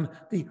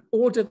the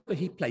order that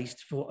he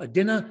placed for a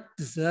dinner,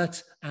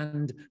 dessert,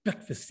 and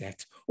breakfast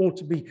set, all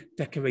to be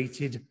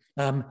decorated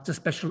to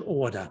special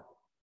order.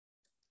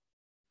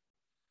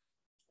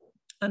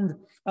 And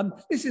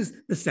this is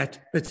the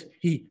set that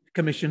he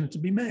commissioned to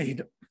be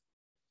made.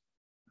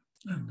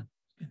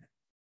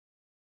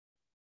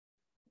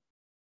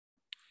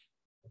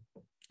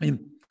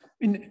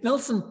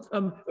 Nelson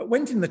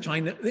went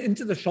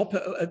into the shop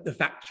at the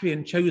factory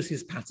and chose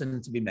his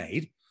pattern to be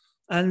made.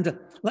 And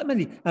like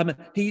many,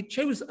 he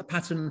chose a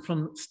pattern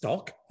from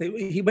stock.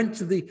 He went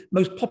to the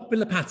most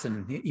popular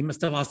pattern. He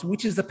must have asked,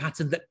 which is the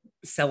pattern that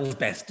sells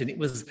best? And it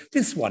was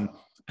this one,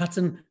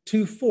 pattern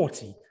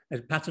 240, a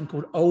pattern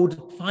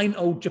called Fine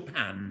Old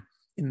Japan,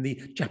 in the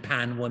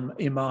Japan one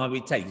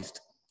Imari taste.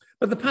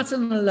 But the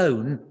pattern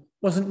alone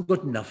wasn't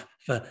good enough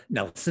for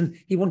Nelson.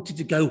 He wanted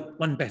to go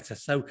one better.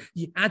 So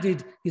he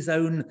added his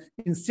own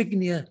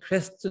insignia,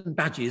 crests and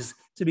badges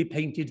to be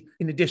painted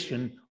in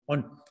addition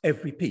on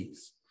every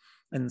piece.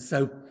 And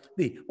so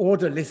the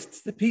order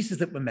lists the pieces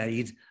that were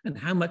made and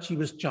how much he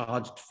was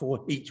charged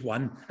for each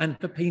one and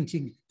for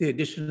painting the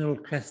additional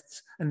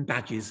crests and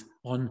badges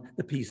on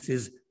the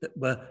pieces that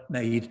were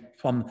made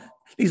from.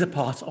 These are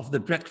part of the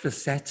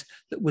breakfast set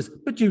that was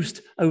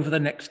produced over the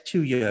next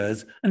 2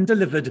 years and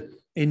delivered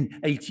in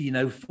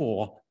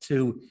 1804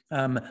 to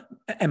Emma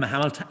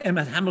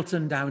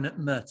Hamilton down at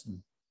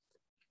Merton.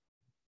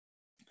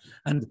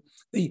 And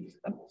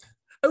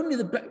only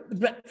the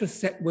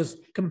breakfast set was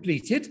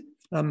completed.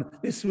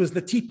 This was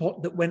the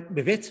teapot that went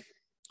with it,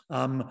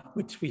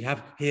 which we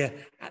have here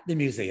at the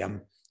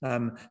museum.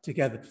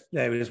 Together,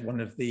 there is one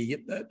of the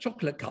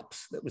chocolate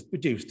cups that was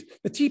produced.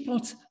 The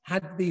teapot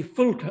had the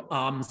full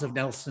arms of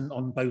Nelson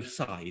on both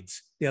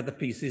sides. The other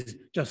pieces,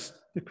 just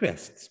the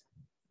crests.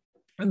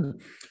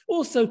 And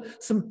also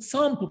some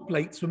sample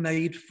plates were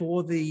made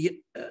for the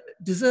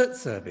dessert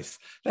service.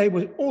 They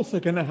were also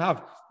going to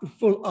have the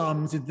full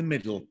arms in the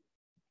middle.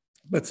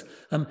 But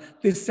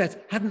this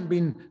set hadn't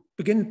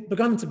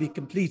begun to be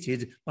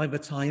completed by the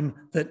time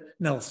that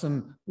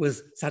Nelson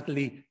was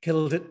sadly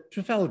killed at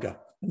Trafalgar.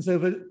 And so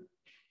the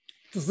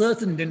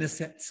dessert and dinner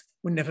sets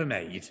were never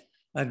made.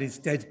 And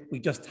instead, we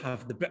just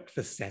have the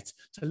breakfast set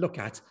to look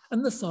at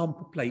and the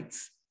sample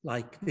plates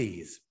like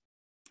these.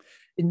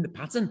 In the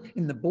pattern,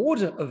 in the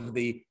border of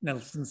the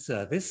Nelson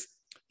service,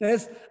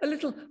 there's a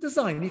little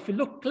design. If you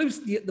look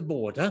closely at the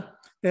border,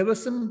 there were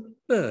some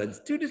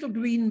birds, 2 little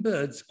green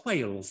birds,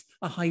 quails,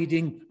 are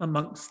hiding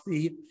amongst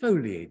the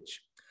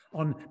foliage.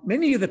 On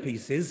many of the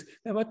pieces,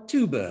 there are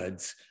 2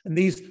 birds, and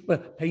these were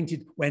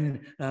painted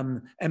when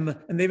Emma,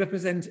 and they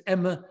represent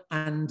Emma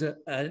and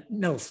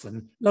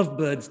Nelson,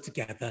 lovebirds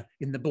together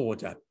in the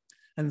border.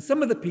 And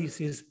some of the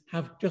pieces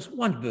have just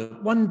one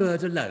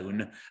bird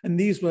alone, and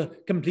these were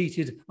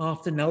completed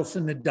after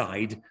Nelson had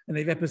died, and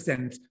they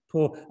represent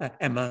poor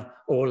Emma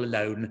all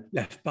alone,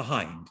 left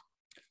behind.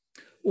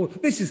 Well,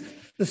 this is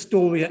the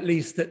story, at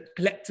least, that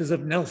collectors of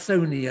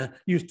Nelsonia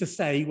used to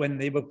say when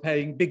they were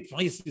paying big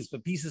prices for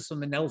pieces from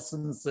the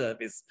Nelson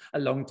service a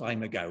long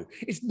time ago.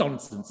 It's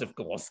nonsense, of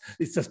course.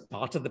 It's just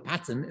part of the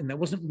pattern, and there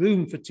wasn't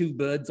room for 2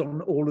 birds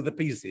on all of the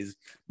pieces.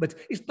 But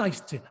it's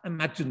nice to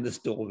imagine the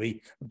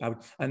story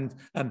about and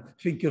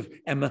think of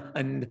Emma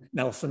and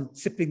Nelson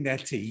sipping their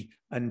tea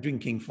and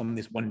drinking from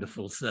this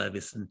wonderful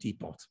service and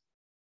teapot.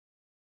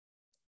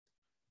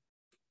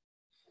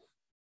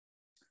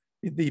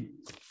 the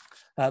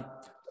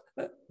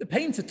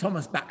painter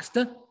Thomas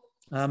Baxter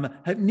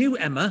knew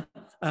Emma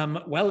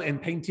well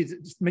and painted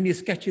many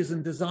sketches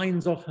and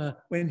designs of her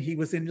when he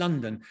was in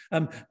London.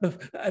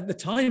 At the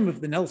time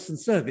of the Nelson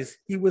service,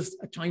 he was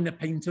a China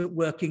painter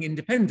working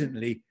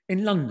independently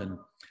in London.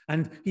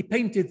 And he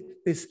painted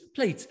this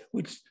plate,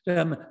 which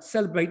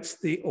celebrates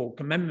or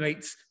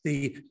commemorates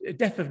the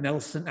death of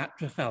Nelson at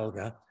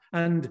Trafalgar.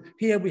 And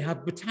here we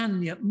have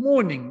Britannia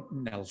mourning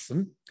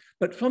Nelson.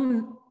 But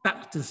from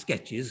Baxter's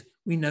sketches,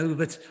 we know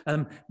that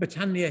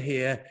Britannia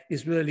here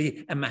is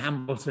really Emma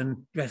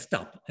Hamilton dressed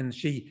up, and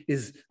she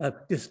is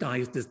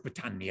disguised as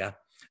Britannia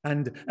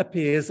and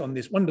appears on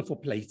this wonderful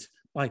plate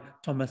by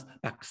Thomas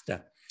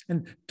Baxter.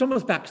 And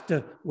Thomas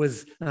Baxter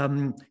was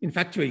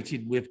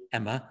infatuated with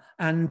Emma,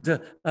 and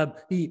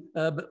he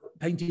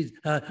painted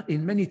her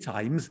in many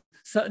times,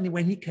 certainly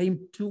when he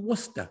came to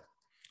Worcester.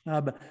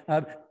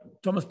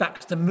 Thomas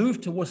Baxter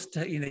moved to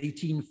Worcester in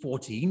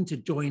 1814 to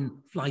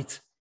join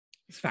Flight's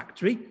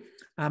factory,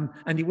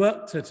 and he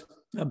worked at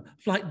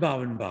Flight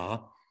Bar and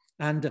Bar,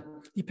 and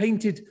he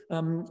painted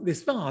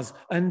this vase,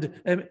 and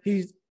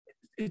he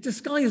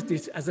disguised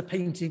it as a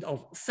painting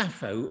of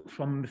Sappho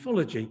from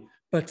mythology.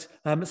 But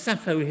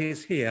Sappho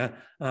is here,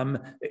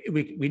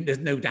 there's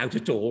no doubt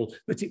at all,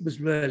 but it was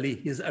really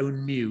his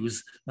own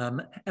muse,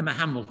 Emma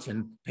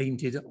Hamilton,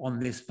 painted on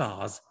this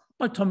vase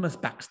by Thomas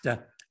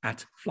Baxter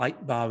at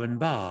Flight Bar and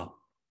Bar.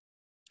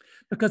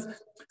 Because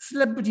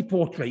celebrity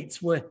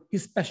portraits were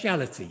his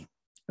speciality.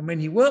 And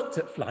when he worked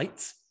at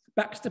Flight's,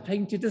 Baxter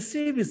painted a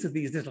series of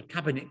these little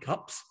cabinet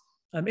cups,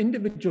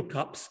 individual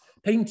cups,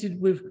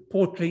 painted with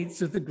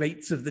portraits of the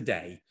greats of the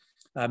day.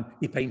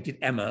 He painted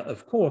Emma,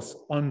 of course,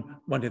 on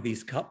one of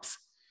these cups.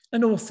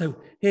 And also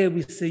here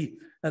we see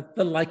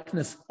the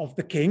likeness of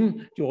the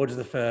king, George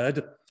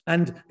III,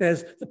 and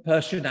there's the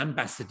Persian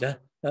ambassador,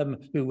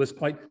 who was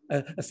quite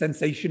a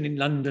sensation in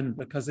London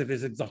because of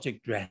his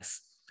exotic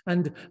dress.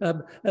 And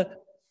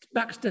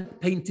Baxter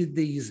painted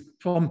these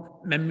from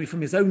memory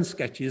from his own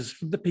sketches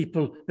from the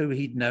people who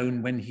he'd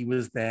known when he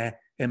was there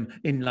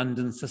in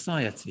London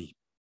society.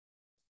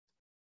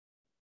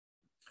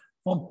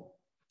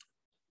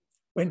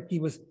 When he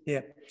was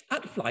here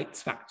at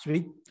Flight's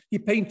factory, he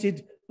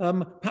painted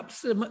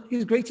perhaps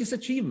his greatest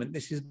achievement.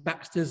 This is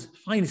Baxter's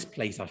finest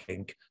plate, I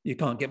think. You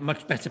can't get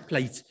much better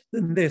plate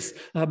than this.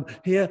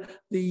 Here,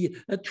 the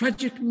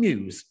Tragic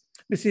Muse.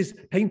 This is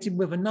painted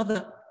with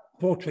another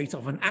portrait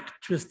of an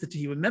actress that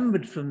he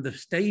remembered from the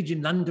stage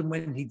in London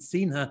when he'd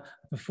seen her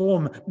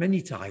perform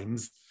many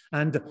times.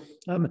 And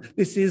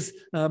this is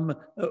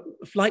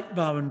Flight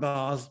Bar and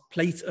Bar's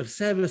plate of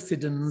Sarah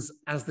Siddons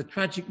as the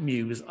Tragic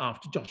Muse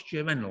after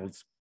Joshua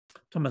Reynolds.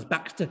 Thomas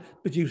Baxter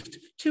produced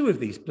 2 of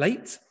these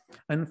plates,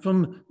 and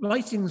from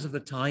writings of the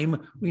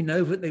time, we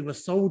know that they were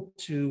sold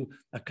to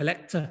a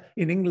collector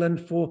in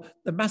England for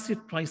the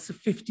massive price of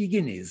 50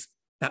 guineas.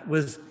 That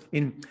was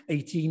in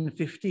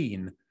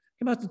 1815.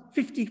 About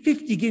 50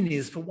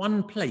 guineas for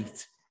one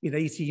plate in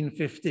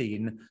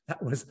 1815.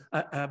 That was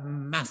a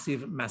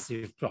massive,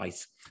 massive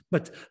price.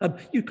 But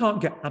you can't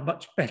get a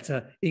much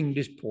better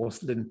English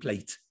porcelain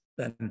plate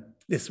than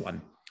this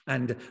one.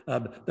 And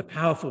the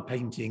powerful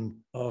painting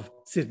of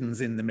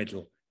Siddons in the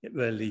middle. It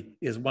really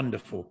is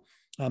wonderful.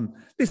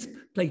 This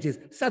plate is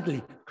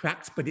sadly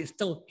cracked, but it's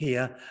still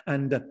here.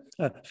 And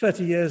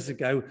 30 years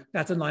ago,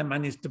 Dad and I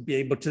managed to be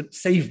able to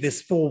save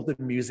this for the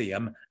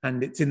museum,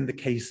 and it's in the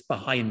case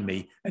behind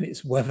me. And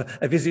it's worth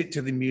a visit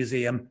to the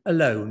museum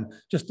alone,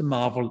 just to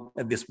marvel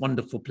at this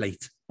wonderful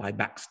plate by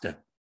Baxter.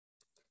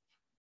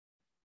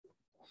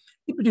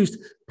 He produced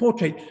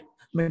portrait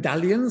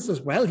medallions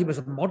as well. He was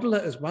a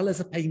modeler as well as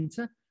a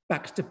painter.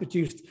 Baxter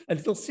produced a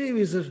little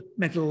series of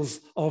medals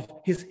of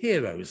his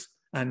heroes.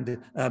 And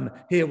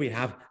here we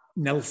have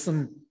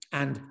Nelson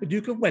and the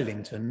Duke of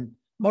Wellington,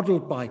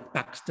 modelled by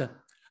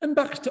Baxter. And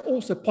Baxter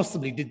also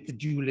possibly did the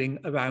jewelling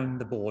around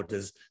the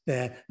borders.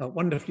 They're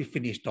wonderfully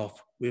finished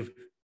off with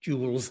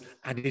jewels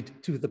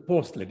added to the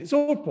porcelain. It's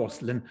all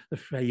porcelain, the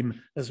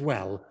frame as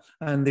well.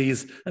 And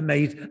these are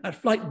made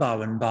at Flight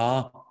Bar and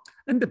Bar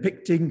and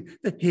depicting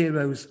the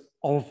heroes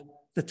of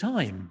the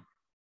time.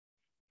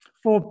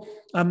 For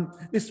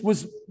these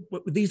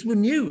were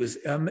news.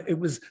 It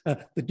was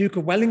the Duke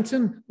of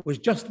Wellington was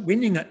just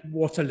winning at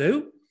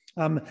Waterloo.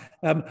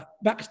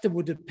 Baxter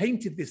would have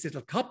painted this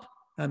little cup.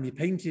 He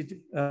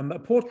painted a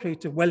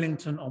portrait of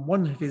Wellington on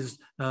one of his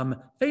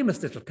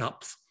famous little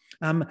cups.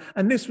 And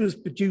this was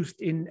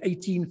produced in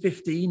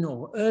 1815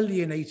 or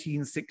early in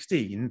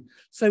 1816.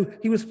 So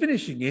he was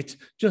finishing it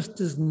just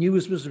as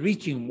news was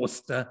reaching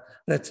Worcester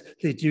that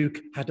the Duke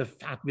had a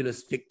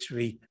fabulous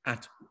victory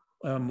at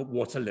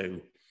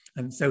Waterloo.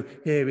 And so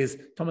here is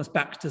Thomas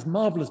Baxter's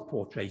marvellous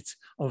portrait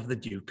of the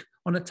Duke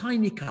on a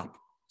tiny cup,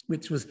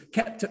 which was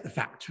kept at the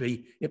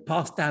factory. It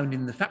passed down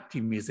in the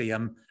factory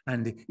museum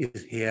and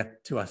is here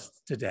to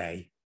us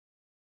today.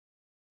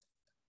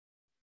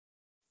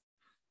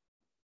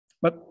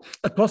 But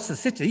across the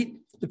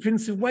city, the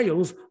Prince of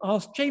Wales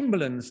asked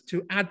Chamberlains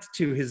to add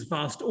to his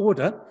vast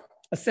order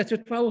a set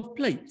of 12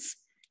 plates.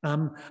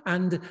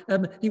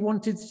 He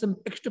wanted some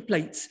extra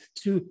plates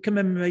to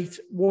commemorate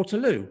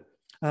Waterloo.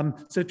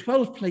 So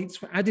 12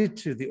 plates were added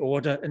to the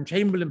order, and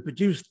Chamberlain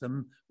produced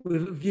them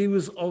with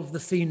views of the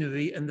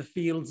scenery and the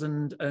fields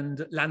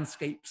and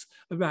landscapes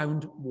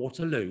around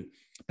Waterloo.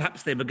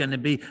 Perhaps they were going to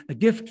be a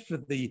gift for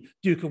the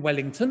Duke of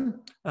Wellington,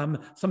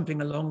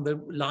 something along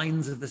the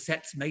lines of the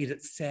sets made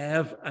at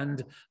Sèvres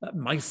and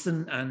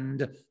Meissen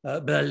and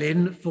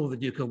Berlin for the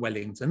Duke of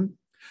Wellington.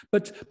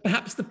 But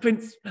perhaps the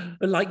prince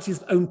liked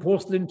his own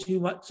porcelain too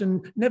much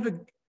and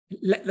never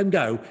let them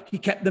go. He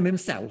kept them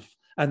himself,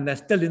 and they're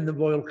still in the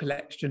royal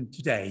collection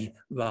today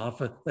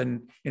rather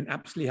than in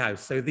Apsley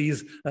House. So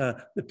these,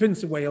 the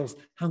Prince of Wales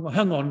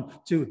hung on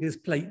to his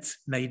plates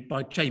made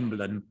by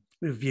Chamberlain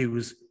with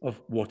views of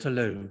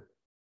Waterloo.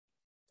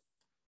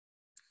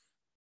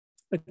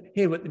 But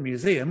here at the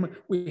museum,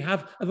 we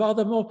have a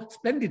rather more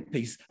splendid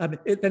piece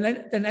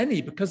than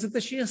any because of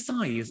the sheer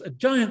size, a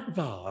giant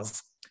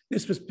vase.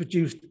 This was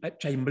produced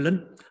at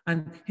Chamberlain,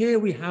 and here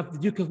we have the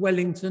Duke of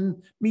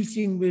Wellington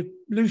meeting with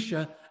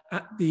Lucia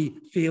at the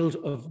field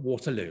of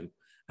Waterloo.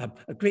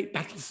 A great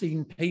battle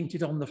scene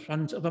painted on the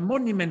front of a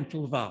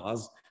monumental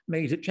vase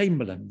made at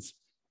Chamberlain's.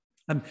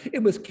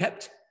 It was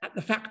kept at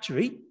the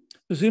factory,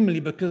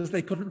 presumably because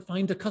they couldn't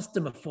find a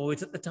customer for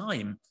it at the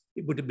time.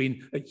 It would have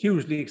been a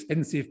hugely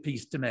expensive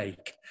piece to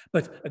make,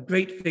 but a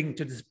great thing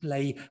to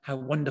display how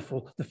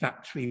wonderful the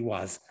factory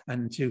was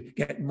and to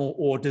get more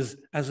orders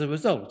as a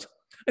result.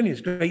 And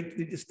it's great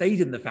that it stayed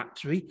in the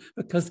factory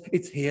because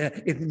it's here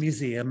in the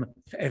museum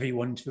for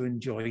everyone to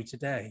enjoy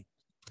today.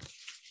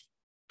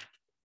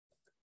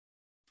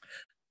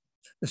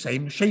 The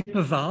same shape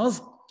of vase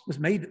was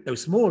made, though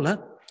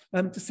smaller,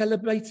 to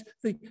celebrate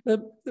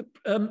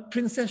the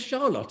Princess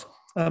Charlotte.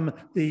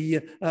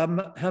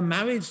 Her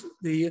marriage,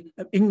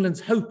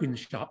 England's hope in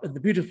Charlotte, the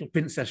beautiful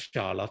Princess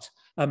Charlotte.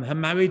 Her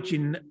marriage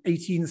in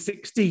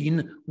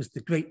 1816 was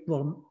the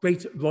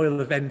great royal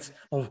event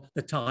of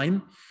the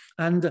time.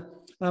 And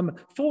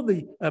for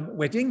the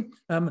wedding,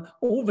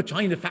 all the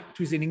china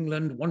factories in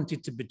England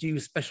wanted to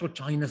produce special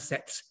china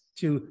sets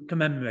to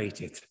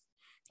commemorate it.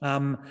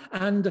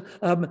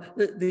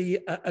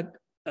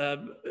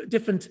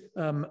 Different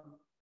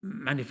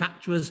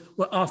manufacturers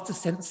were asked to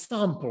send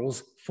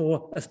samples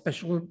for a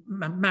special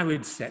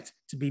marriage set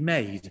to be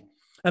made.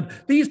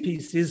 These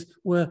pieces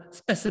were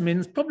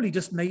specimens probably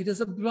just made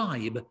as a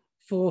bribe,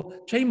 for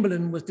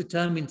Chamberlain was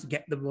determined to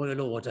get the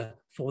royal order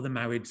for the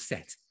marriage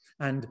set.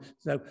 And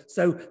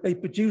so they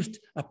produced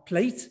a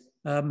plate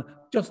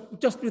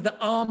just with the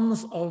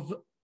arms of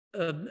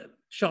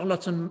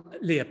Charlotte and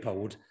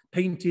Leopold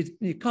painted.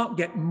 You can't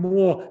get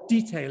more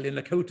detail in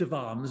a coat of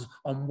arms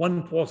on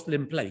one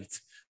porcelain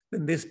plate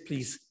than this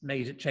piece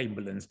made at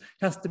Chamberlain's. It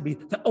has to be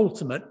the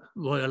ultimate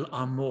royal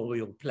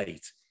armorial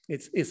plate.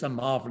 It's a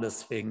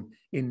marvelous thing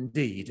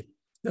indeed,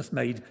 just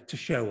made to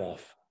show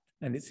off.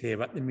 And it's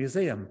here at the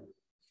museum.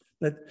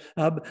 But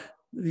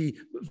the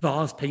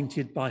vase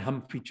painted by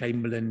Humphrey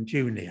Chamberlain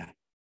Jr.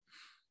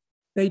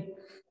 And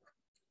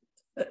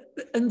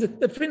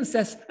the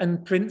princess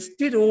and prince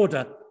did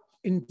order,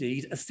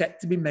 indeed, a set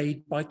to be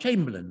made by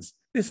Chamberlain's.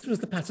 This was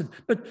the pattern.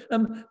 But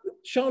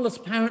Charlotte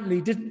apparently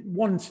didn't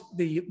want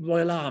the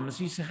royal arms.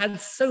 She had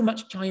so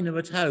much china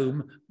at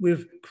home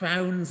with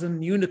crowns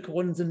and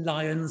unicorns and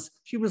lions.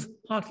 She was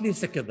heartily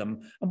sick of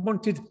them and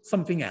wanted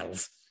something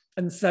else.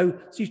 And so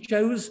she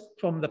chose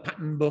from the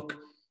pattern book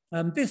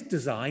this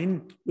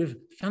design with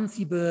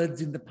fancy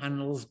birds in the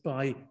panels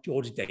by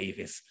George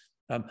Davis.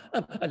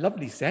 A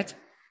lovely set,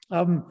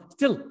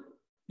 still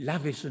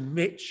lavish and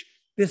rich.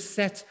 This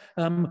set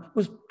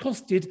was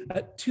costed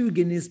at 2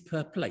 guineas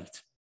per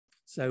plate.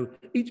 So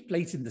each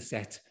plate in the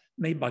set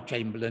made by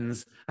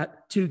Chamberlain's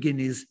at 2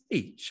 guineas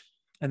each.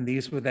 And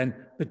these were then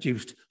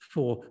produced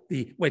for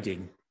the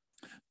wedding.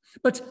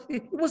 But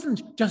it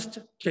wasn't just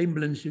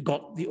Chamberlain's who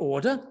got the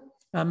order.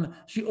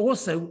 She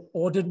also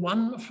ordered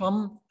one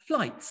from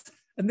Flights.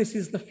 And this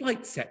is the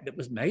Flight set that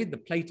was made. The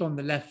plate on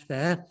the left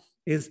there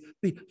is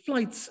the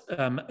Flights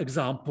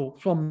example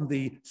from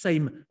the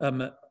same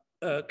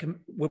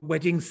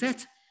wedding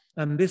set.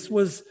 This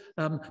was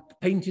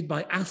painted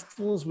by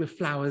Astles with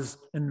flowers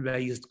and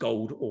raised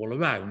gold all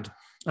around.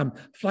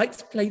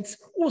 Flights plates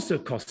also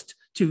cost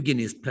 2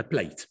 guineas per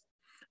plate.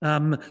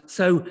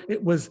 So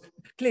it was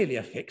clearly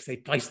a fix. They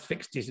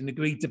fixed it and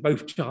agreed to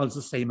both charge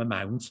the same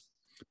amount.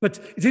 But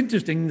it's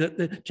interesting that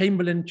the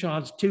Chamberlain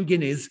charged 2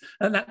 guineas,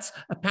 and that's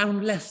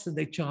 £1 less than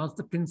they charged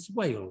the Prince of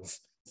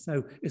Wales.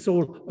 So it's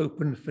all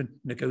open for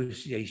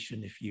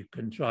negotiation if you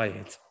can try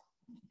it.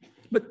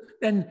 But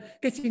then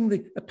getting the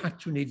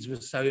patronage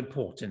was so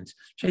important.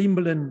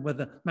 Chamberlain were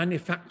the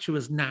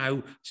manufacturers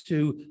now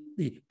to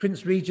the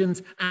Prince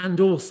Regent and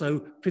also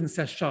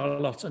Princess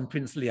Charlotte and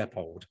Prince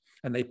Leopold.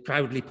 And they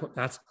proudly put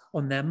that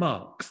on their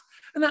marks.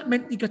 And that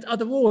meant you got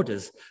other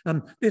orders.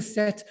 This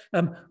set,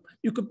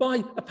 you could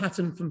buy a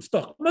pattern from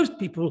stock. Most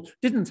people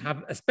didn't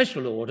have a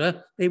special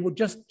order. They would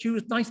just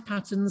choose nice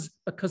patterns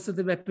because of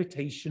the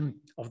reputation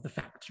of the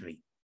factory.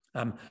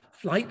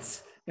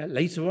 Flights,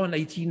 later on,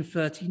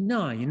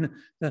 1839,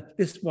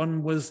 this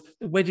one was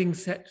the wedding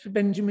set for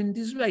Benjamin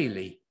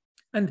Disraeli.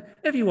 And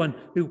everyone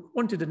who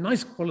wanted a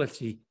nice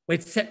quality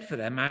set for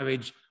their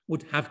marriage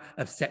would have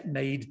a set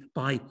made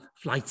by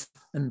Flight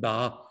and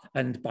Bar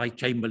and by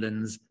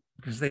Chamberlain's,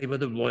 because they were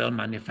the royal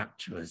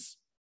manufacturers.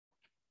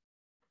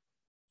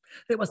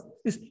 There was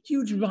this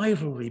huge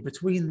rivalry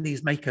between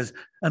these makers.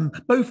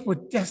 Both were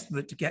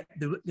desperate to get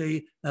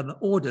the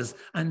orders,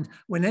 and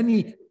when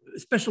any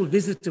special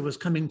visitor was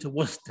coming to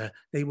Worcester,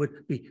 they would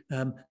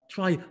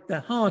try their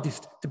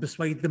hardest to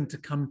persuade them to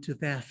come to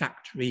their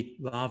factory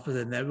rather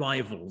than their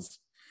rivals.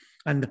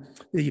 And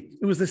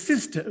it was the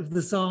sister of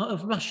the Tsar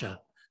of Russia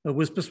who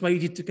was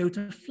persuaded to go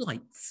to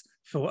Flights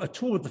for a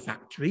tour of the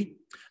factory,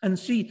 and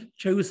she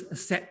chose a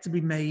set to be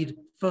made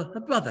for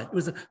her brother. It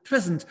was a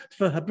present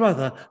for her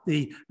brother,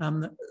 the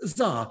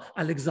Tsar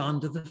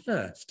Alexander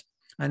I.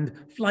 And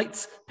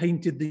Flights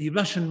painted the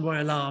Russian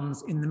royal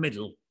arms in the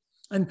middle.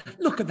 And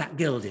look at that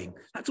gilding.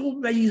 That's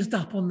all raised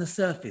up on the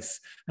surface,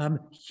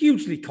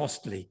 hugely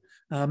costly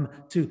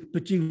to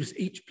produce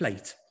each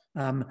plate.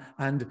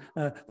 And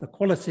the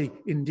quality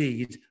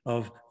indeed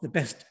of the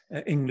best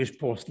English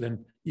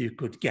porcelain you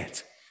could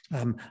get.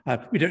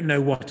 We don't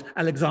know what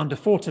Alexander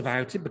thought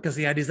about it because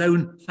he had his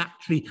own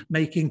factory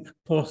making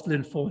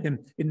porcelain for him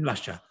in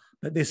Russia,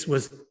 but this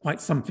was quite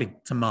something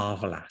to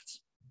marvel at.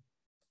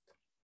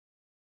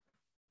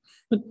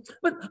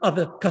 But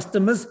other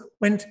customers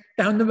went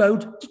down the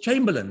road to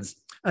Chamberlain's,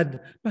 and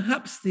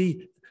perhaps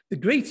the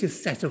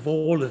greatest set of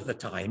all of the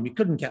time, you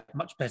couldn't get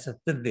much better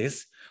than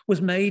this,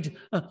 was made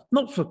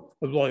not for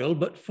a royal,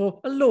 but for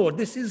a lord.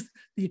 This is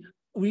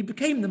we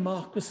became the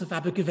Marquis of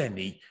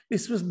Abergavenny.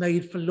 This was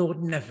made for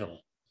Lord Neville.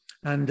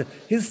 And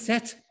his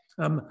set,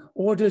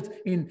 ordered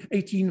in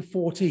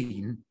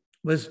 1814,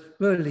 was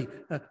really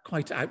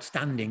quite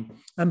outstanding.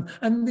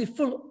 And the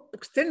full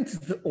extent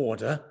of the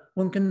order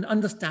one can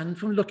understand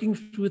from looking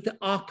through the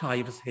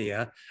archives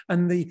here,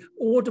 and the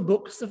order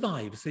book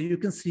survives, so you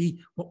can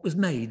see what was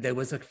made. There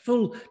was a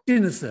full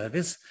dinner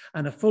service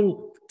and a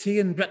full tea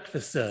and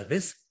breakfast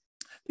service.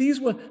 These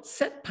were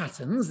set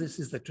patterns. This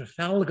is the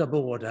Trafalgar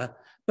border,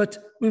 but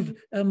with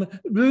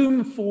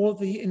room for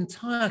the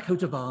entire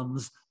coat of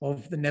arms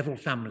of the Neville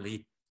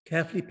family,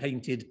 carefully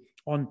painted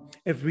on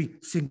every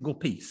single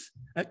piece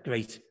at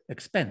great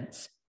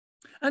expense.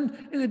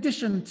 And in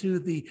addition to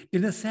the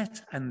dinner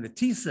set and the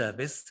tea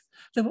service,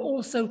 there were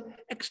also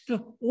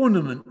extra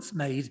ornaments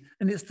made,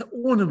 and it's the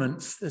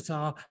ornaments that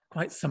are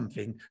quite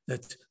something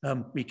that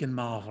we can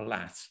marvel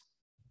at.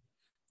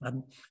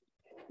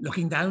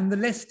 Looking down the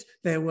list,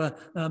 there were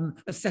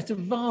a set of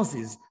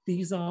vases.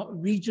 These are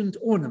Regent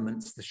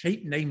ornaments, the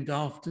shape named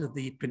after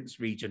the Prince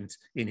Regent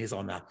in his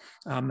honour.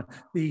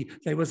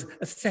 There was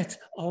a set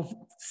of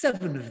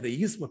 7 of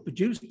these were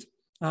produced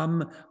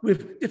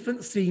with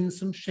different scenes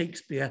from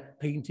Shakespeare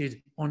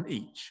painted on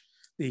each.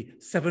 The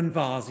 7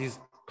 vases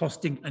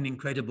costing an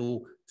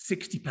incredible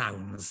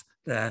 £60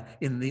 there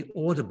in the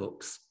order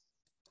books.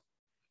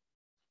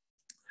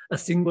 A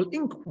single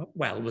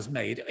inkwell was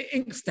made,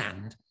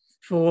 inkstand,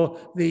 for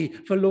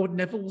Lord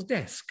Neville's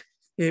desk.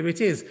 Here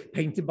it is,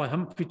 painted by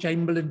Humphrey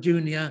Chamberlain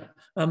Jr.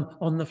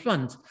 On the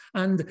front.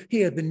 And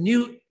here, the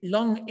new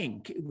long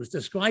ink, it was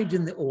described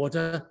in the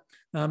order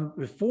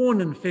with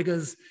fawn and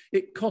figures.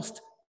 It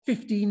cost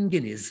 15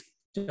 guineas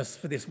just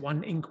for this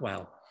one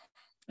inkwell.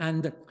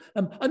 And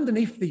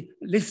underneath the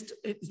list,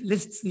 it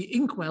lists the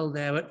inkwell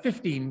there at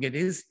 15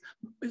 guineas.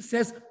 It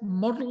says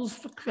models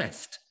for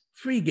crest,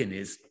 3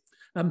 guineas.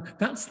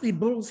 That's the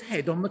bull's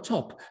head on the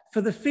top.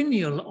 For the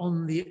finial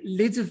on the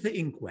lid of the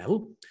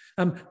inkwell,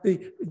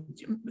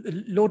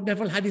 Lord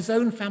Neville had his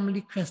own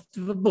family crest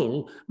of a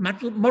bull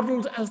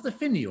modelled as the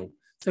finial.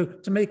 So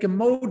to make a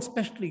mould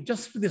specially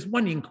just for this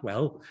one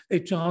inkwell, they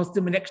charged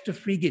him an extra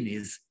 3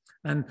 guineas.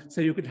 And so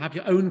you could have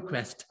your own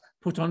crest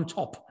put on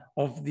top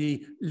of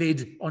the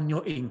lid on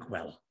your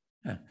inkwell.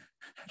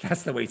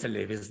 That's the way to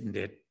live, isn't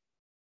it?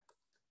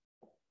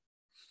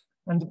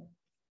 And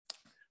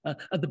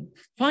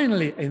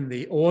finally, in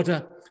the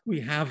order,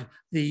 we have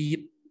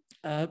the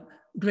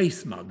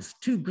grace mugs,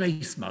 2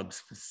 grace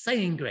mugs for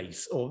saying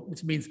grace,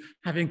 which means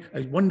having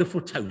a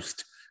wonderful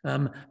toast.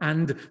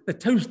 And the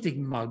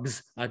toasting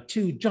mugs are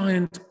 2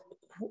 giant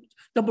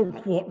double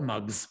quart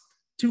mugs,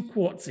 2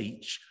 quarts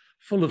each,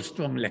 full of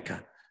strong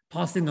liquor,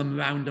 passing them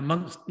around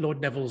amongst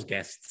Lord Neville's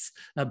guests,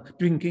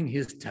 drinking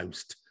his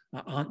toast.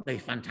 Aren't they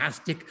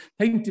fantastic?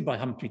 Painted by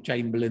Humphrey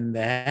Chamberlain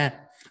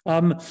there.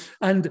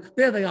 And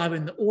there they are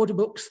in the order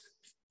books.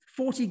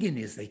 40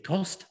 guineas they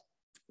cost,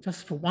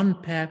 just for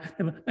one pair.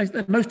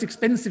 The most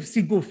expensive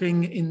single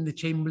thing in the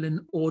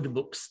Chamberlain order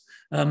books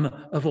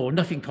of all.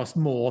 Nothing cost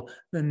more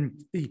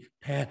than the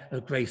pair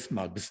of grace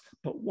mugs,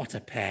 but what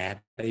a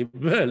pair they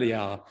really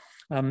are.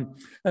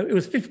 It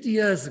was 50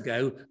 years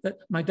ago that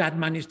my dad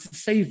managed to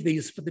save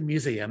these for the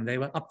museum. They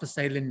were up for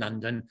sale in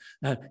London.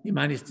 He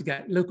managed to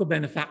get local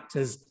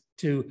benefactors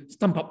to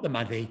stump up the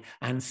money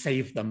and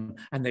save them.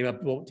 And they were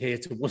brought here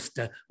to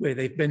Worcester, where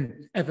they've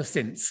been ever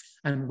since,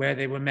 and where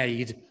they were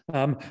made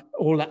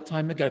all that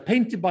time ago.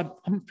 Painted by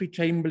Humphrey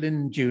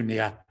Chamberlain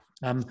Jr.,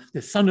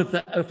 the son of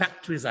the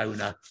factory's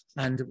owner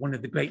and one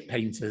of the great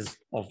painters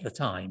of the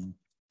time.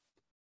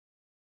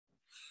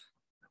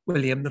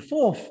 William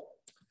IV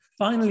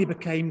finally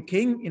became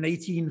king in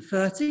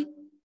 1830.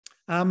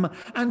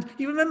 And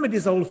he remembered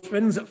his old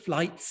friends at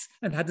Flights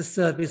and had a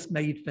service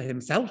made for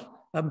himself.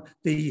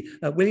 The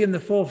William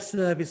IV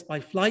service by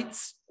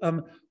Flights,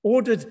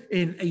 ordered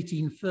in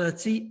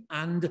 1830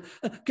 and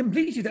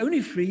completed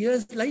only 3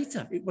 years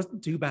later. It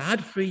wasn't too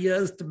bad, 3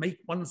 years to make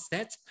one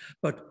set,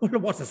 but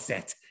what a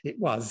set it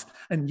was,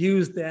 and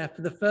used there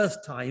for the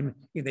first time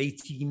in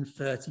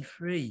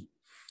 1833.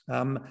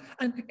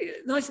 And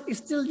it's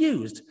still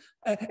used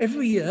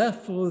every year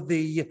for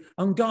the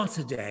on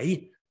Garter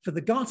Day. For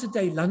the Garter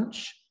Day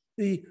lunch,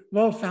 the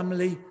royal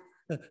family,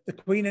 the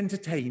Queen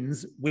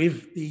entertains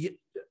with the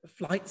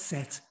Flight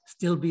set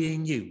still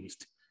being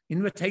used.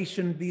 In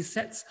rotation, these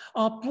sets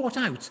are brought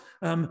out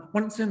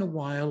once in a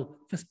while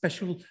for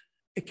special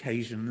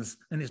occasions,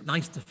 and it's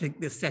nice to think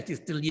this set is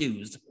still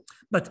used.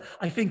 But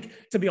I think,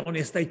 to be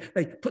honest, they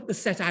put the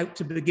set out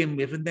to begin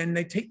with, and then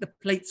they take the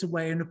plates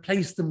away and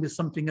replace them with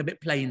something a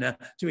bit plainer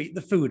to eat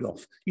the food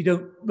off. You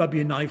don't rub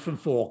your knife and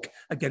fork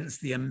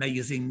against the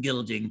amazing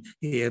gilding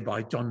here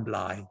by John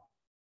Bly.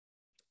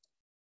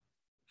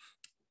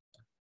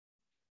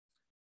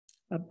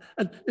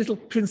 Little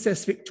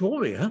Princess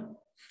Victoria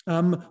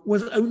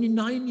was only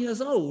 9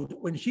 years old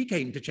when she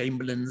came to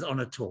Chamberlain's on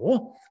a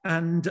tour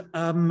and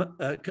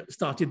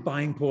started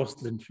buying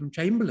porcelain from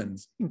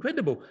Chamberlain's.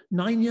 Incredible,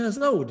 9 years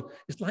old.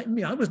 It's like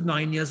me, I was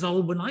 9 years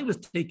old when I was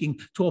taking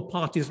tour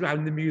parties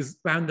around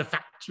the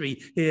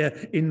factory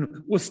here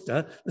in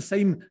Worcester, the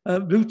same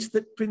route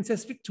that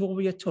Princess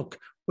Victoria took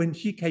when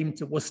she came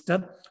to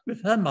Worcester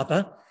with her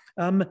mother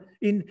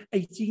in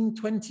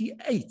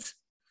 1828.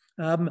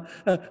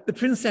 The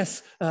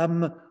princess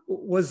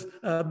was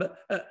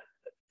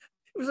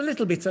it was a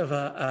little bit of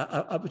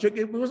a trick.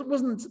 It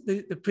wasn't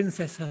the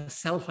princess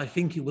herself, I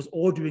think, who was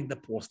ordering the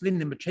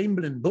porcelain. In the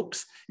Chamberlain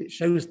books, it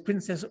shows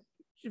Princess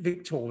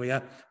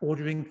Victoria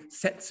ordering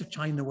sets of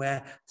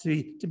chinaware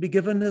to be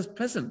given as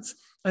presents.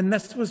 And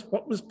that was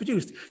what was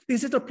produced.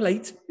 This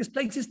plate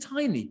is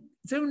tiny.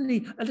 It's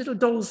only a little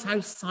doll's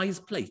house size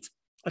plate,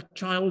 a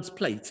child's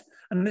plate,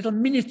 and a little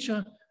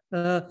miniature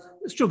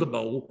sugar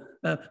bowl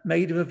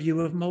made of a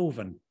view of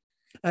Malvern.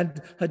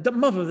 And her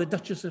mother, the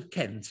Duchess of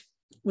Kent,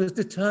 was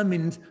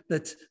determined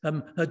that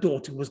her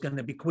daughter was going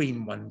to be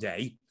queen one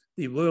day.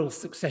 The royal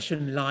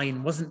succession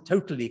line wasn't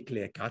totally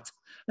clear-cut.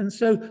 And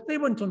so they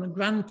went on a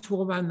grand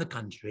tour around the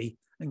country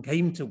and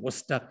came to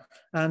Worcester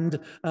and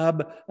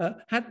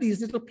had these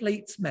little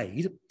plates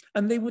made.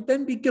 And they would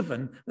then be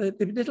given,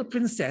 the little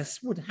princess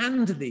would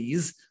hand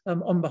these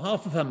on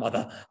behalf of her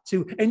mother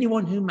to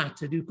anyone who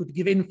mattered, who could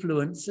give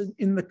influence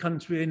in the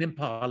country and in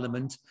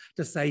Parliament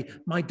to say,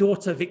 my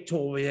daughter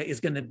Victoria is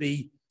going to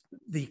be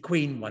the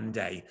Queen one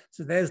day.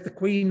 So there's the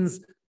Queen's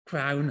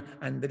crown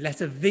and the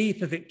letter V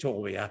for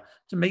Victoria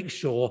to make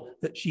sure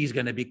that she's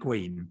going to be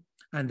Queen.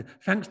 And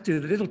thanks to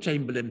the little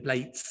Chamberlain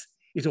plates,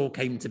 it all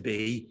came to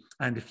be.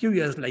 And a few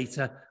years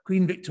later,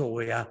 Queen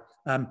Victoria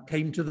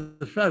came to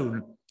the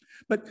throne.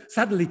 But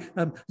sadly,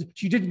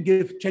 she didn't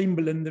give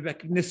Chamberlain the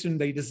recognition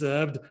they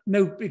deserved.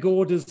 No big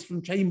orders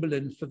from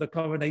Chamberlain for the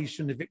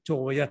coronation of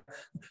Victoria.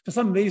 For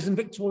some reason,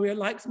 Victoria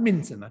likes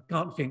Minton. I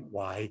can't think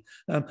why.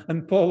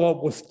 And poor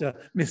old Worcester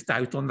missed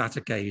out on that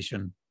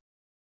occasion.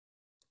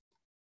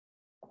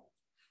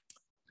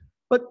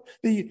 But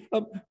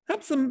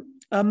perhaps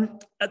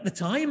at the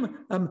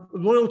time,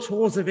 royal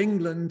tours of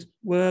England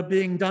were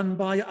being done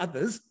by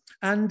others.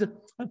 And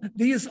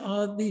these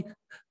are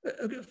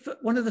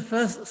one of the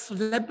first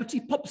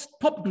celebrity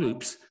pop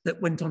groups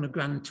that went on a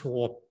grand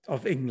tour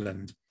of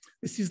England.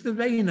 This is the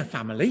Rayner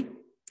family,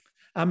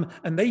 and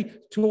they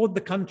toured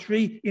the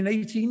country in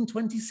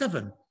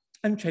 1827,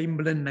 and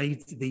Chamberlain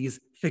made these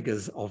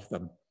figures of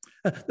them.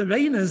 The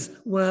Rayners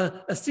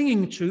were a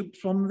singing troupe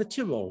from the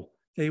Tyrol.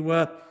 They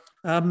were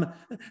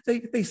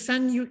they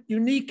sang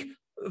unique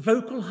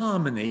vocal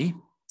harmony,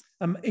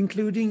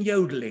 including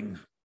yodeling,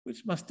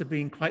 which must have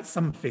been quite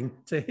something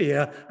to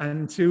hear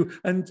and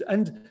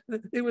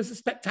it was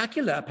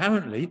spectacular,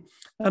 apparently.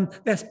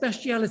 Their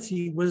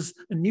speciality was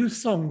a new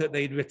song that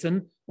they'd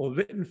written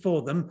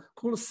for them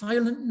called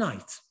Silent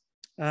Night.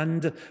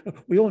 And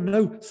we all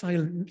know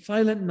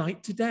Silent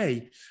Night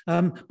today,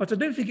 but I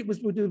don't think it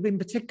would have been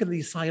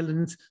particularly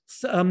silent,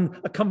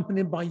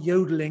 accompanied by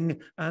yodeling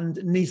and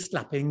knee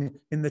slapping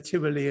in the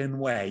Tyrolean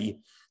way.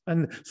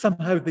 And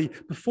somehow the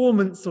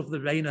performance of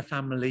the Rayner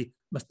family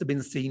must have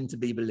been seen to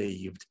be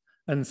believed.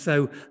 And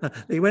so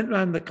they went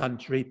around the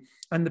country,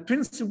 and the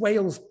Prince of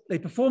Wales, they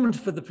performed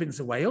for the Prince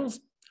of Wales.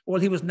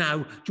 Well, he was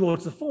now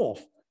George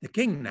IV, the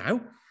king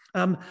now.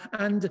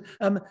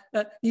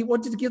 He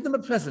wanted to give them a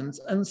present.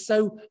 And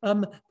so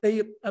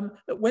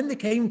when they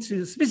came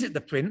to visit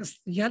the prince,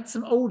 he had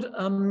some old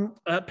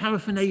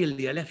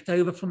paraphernalia left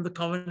over from the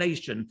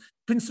coronation,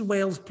 Prince of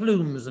Wales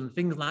plumes and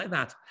things like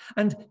that.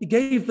 And he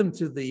gave them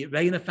to the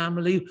Rayner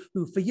family,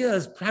 who for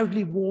years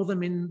proudly wore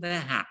them in their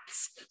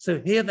hats.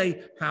 So here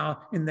they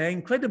are in their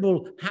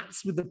incredible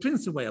hats with the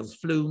Prince of Wales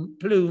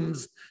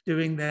plumes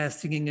doing their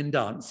singing and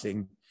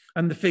dancing,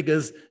 and the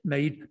figures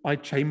made by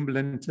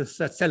Chamberlain to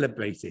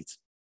celebrate it.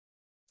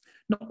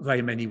 Not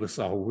very many were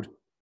sold.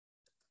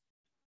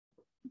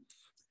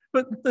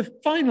 But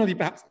finally,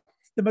 perhaps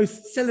the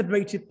most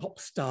celebrated pop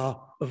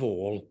star of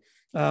all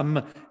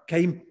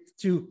came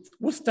to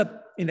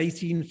Worcester in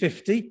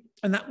 1850,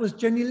 and that was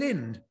Jenny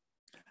Lind,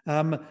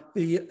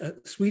 the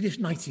Swedish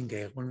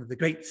nightingale, one of the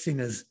great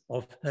singers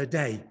of her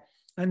day.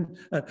 And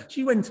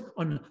she went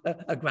on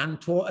a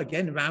grand tour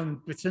again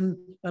around Britain,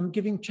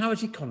 giving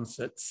charity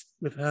concerts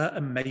with her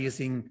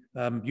amazing,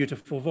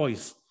 beautiful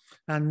voice.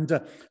 And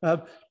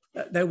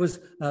there was,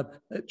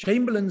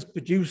 Chamberlain's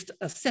produced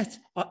a set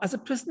as a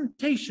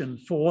presentation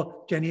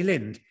for Jenny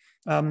Lind.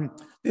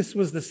 This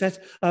was the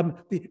set.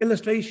 The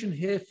illustration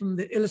here from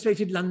the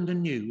Illustrated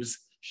London News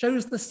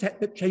shows the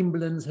set that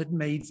Chamberlain's had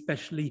made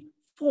specially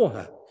for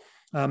her.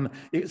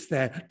 It's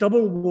their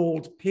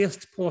double-walled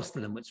pierced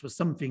porcelain, which was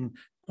something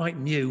quite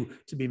new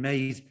to be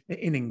made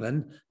in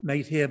England,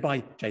 made here by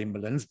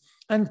Chamberlain's.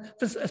 And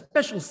for a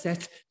special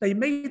set, they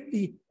made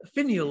the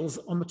finials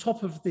on the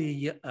top of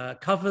the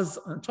covers,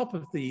 on top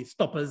of the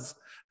stoppers,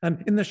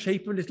 in the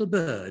shape of little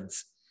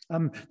birds. I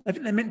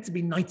think they're meant to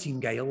be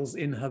nightingales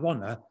in her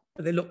honour,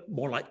 but they look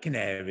more like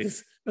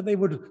canaries, but they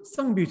would have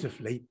sung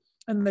beautifully.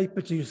 And they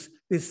produced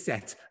this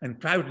set and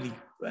proudly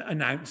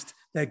announced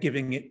they're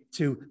giving it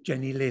to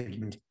Jenny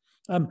Lind.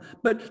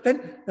 But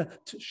then,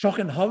 to shock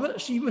and horror,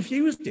 she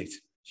refused it.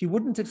 She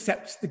wouldn't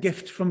accept the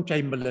gift from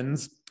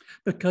Chamberlain's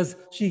because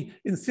she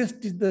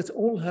insisted that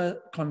all her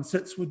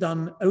concerts were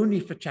done only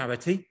for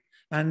charity,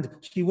 and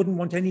she wouldn't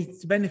want any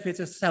to benefit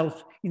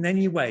herself in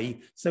any way.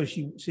 So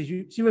she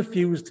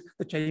refused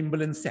the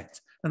Chamberlain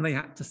set, and they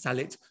had to sell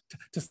it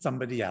to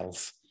somebody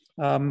else,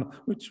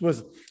 which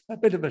was a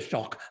bit of a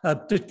shock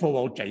to poor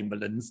old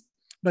Chamberlain's.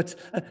 But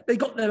they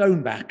got their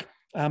own back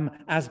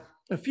as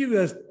a few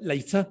years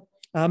later,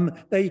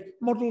 they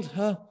modelled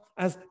her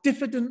as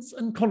diffidence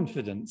and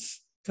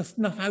confidence to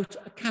snuff out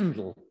a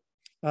candle.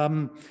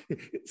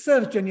 It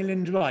served Jenny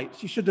Lind right.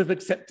 She should have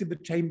accepted the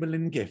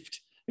Chamberlain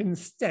gift.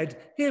 Instead,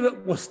 here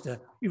at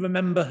Worcester, we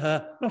remember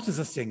her not as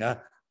a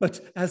singer, but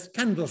as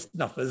candle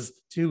snuffers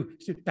to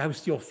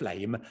douse your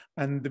flame.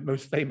 And the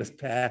most famous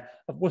pair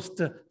of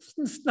Worcester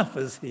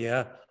snuffers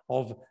here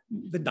of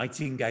the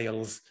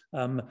Nightingales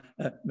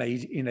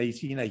made in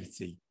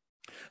 1880.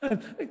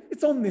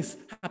 It's on this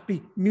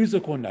happy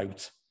musical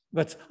note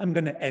that I'm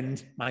going to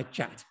end my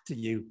chat to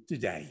you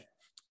today.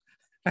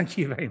 Thank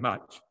you very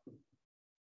much.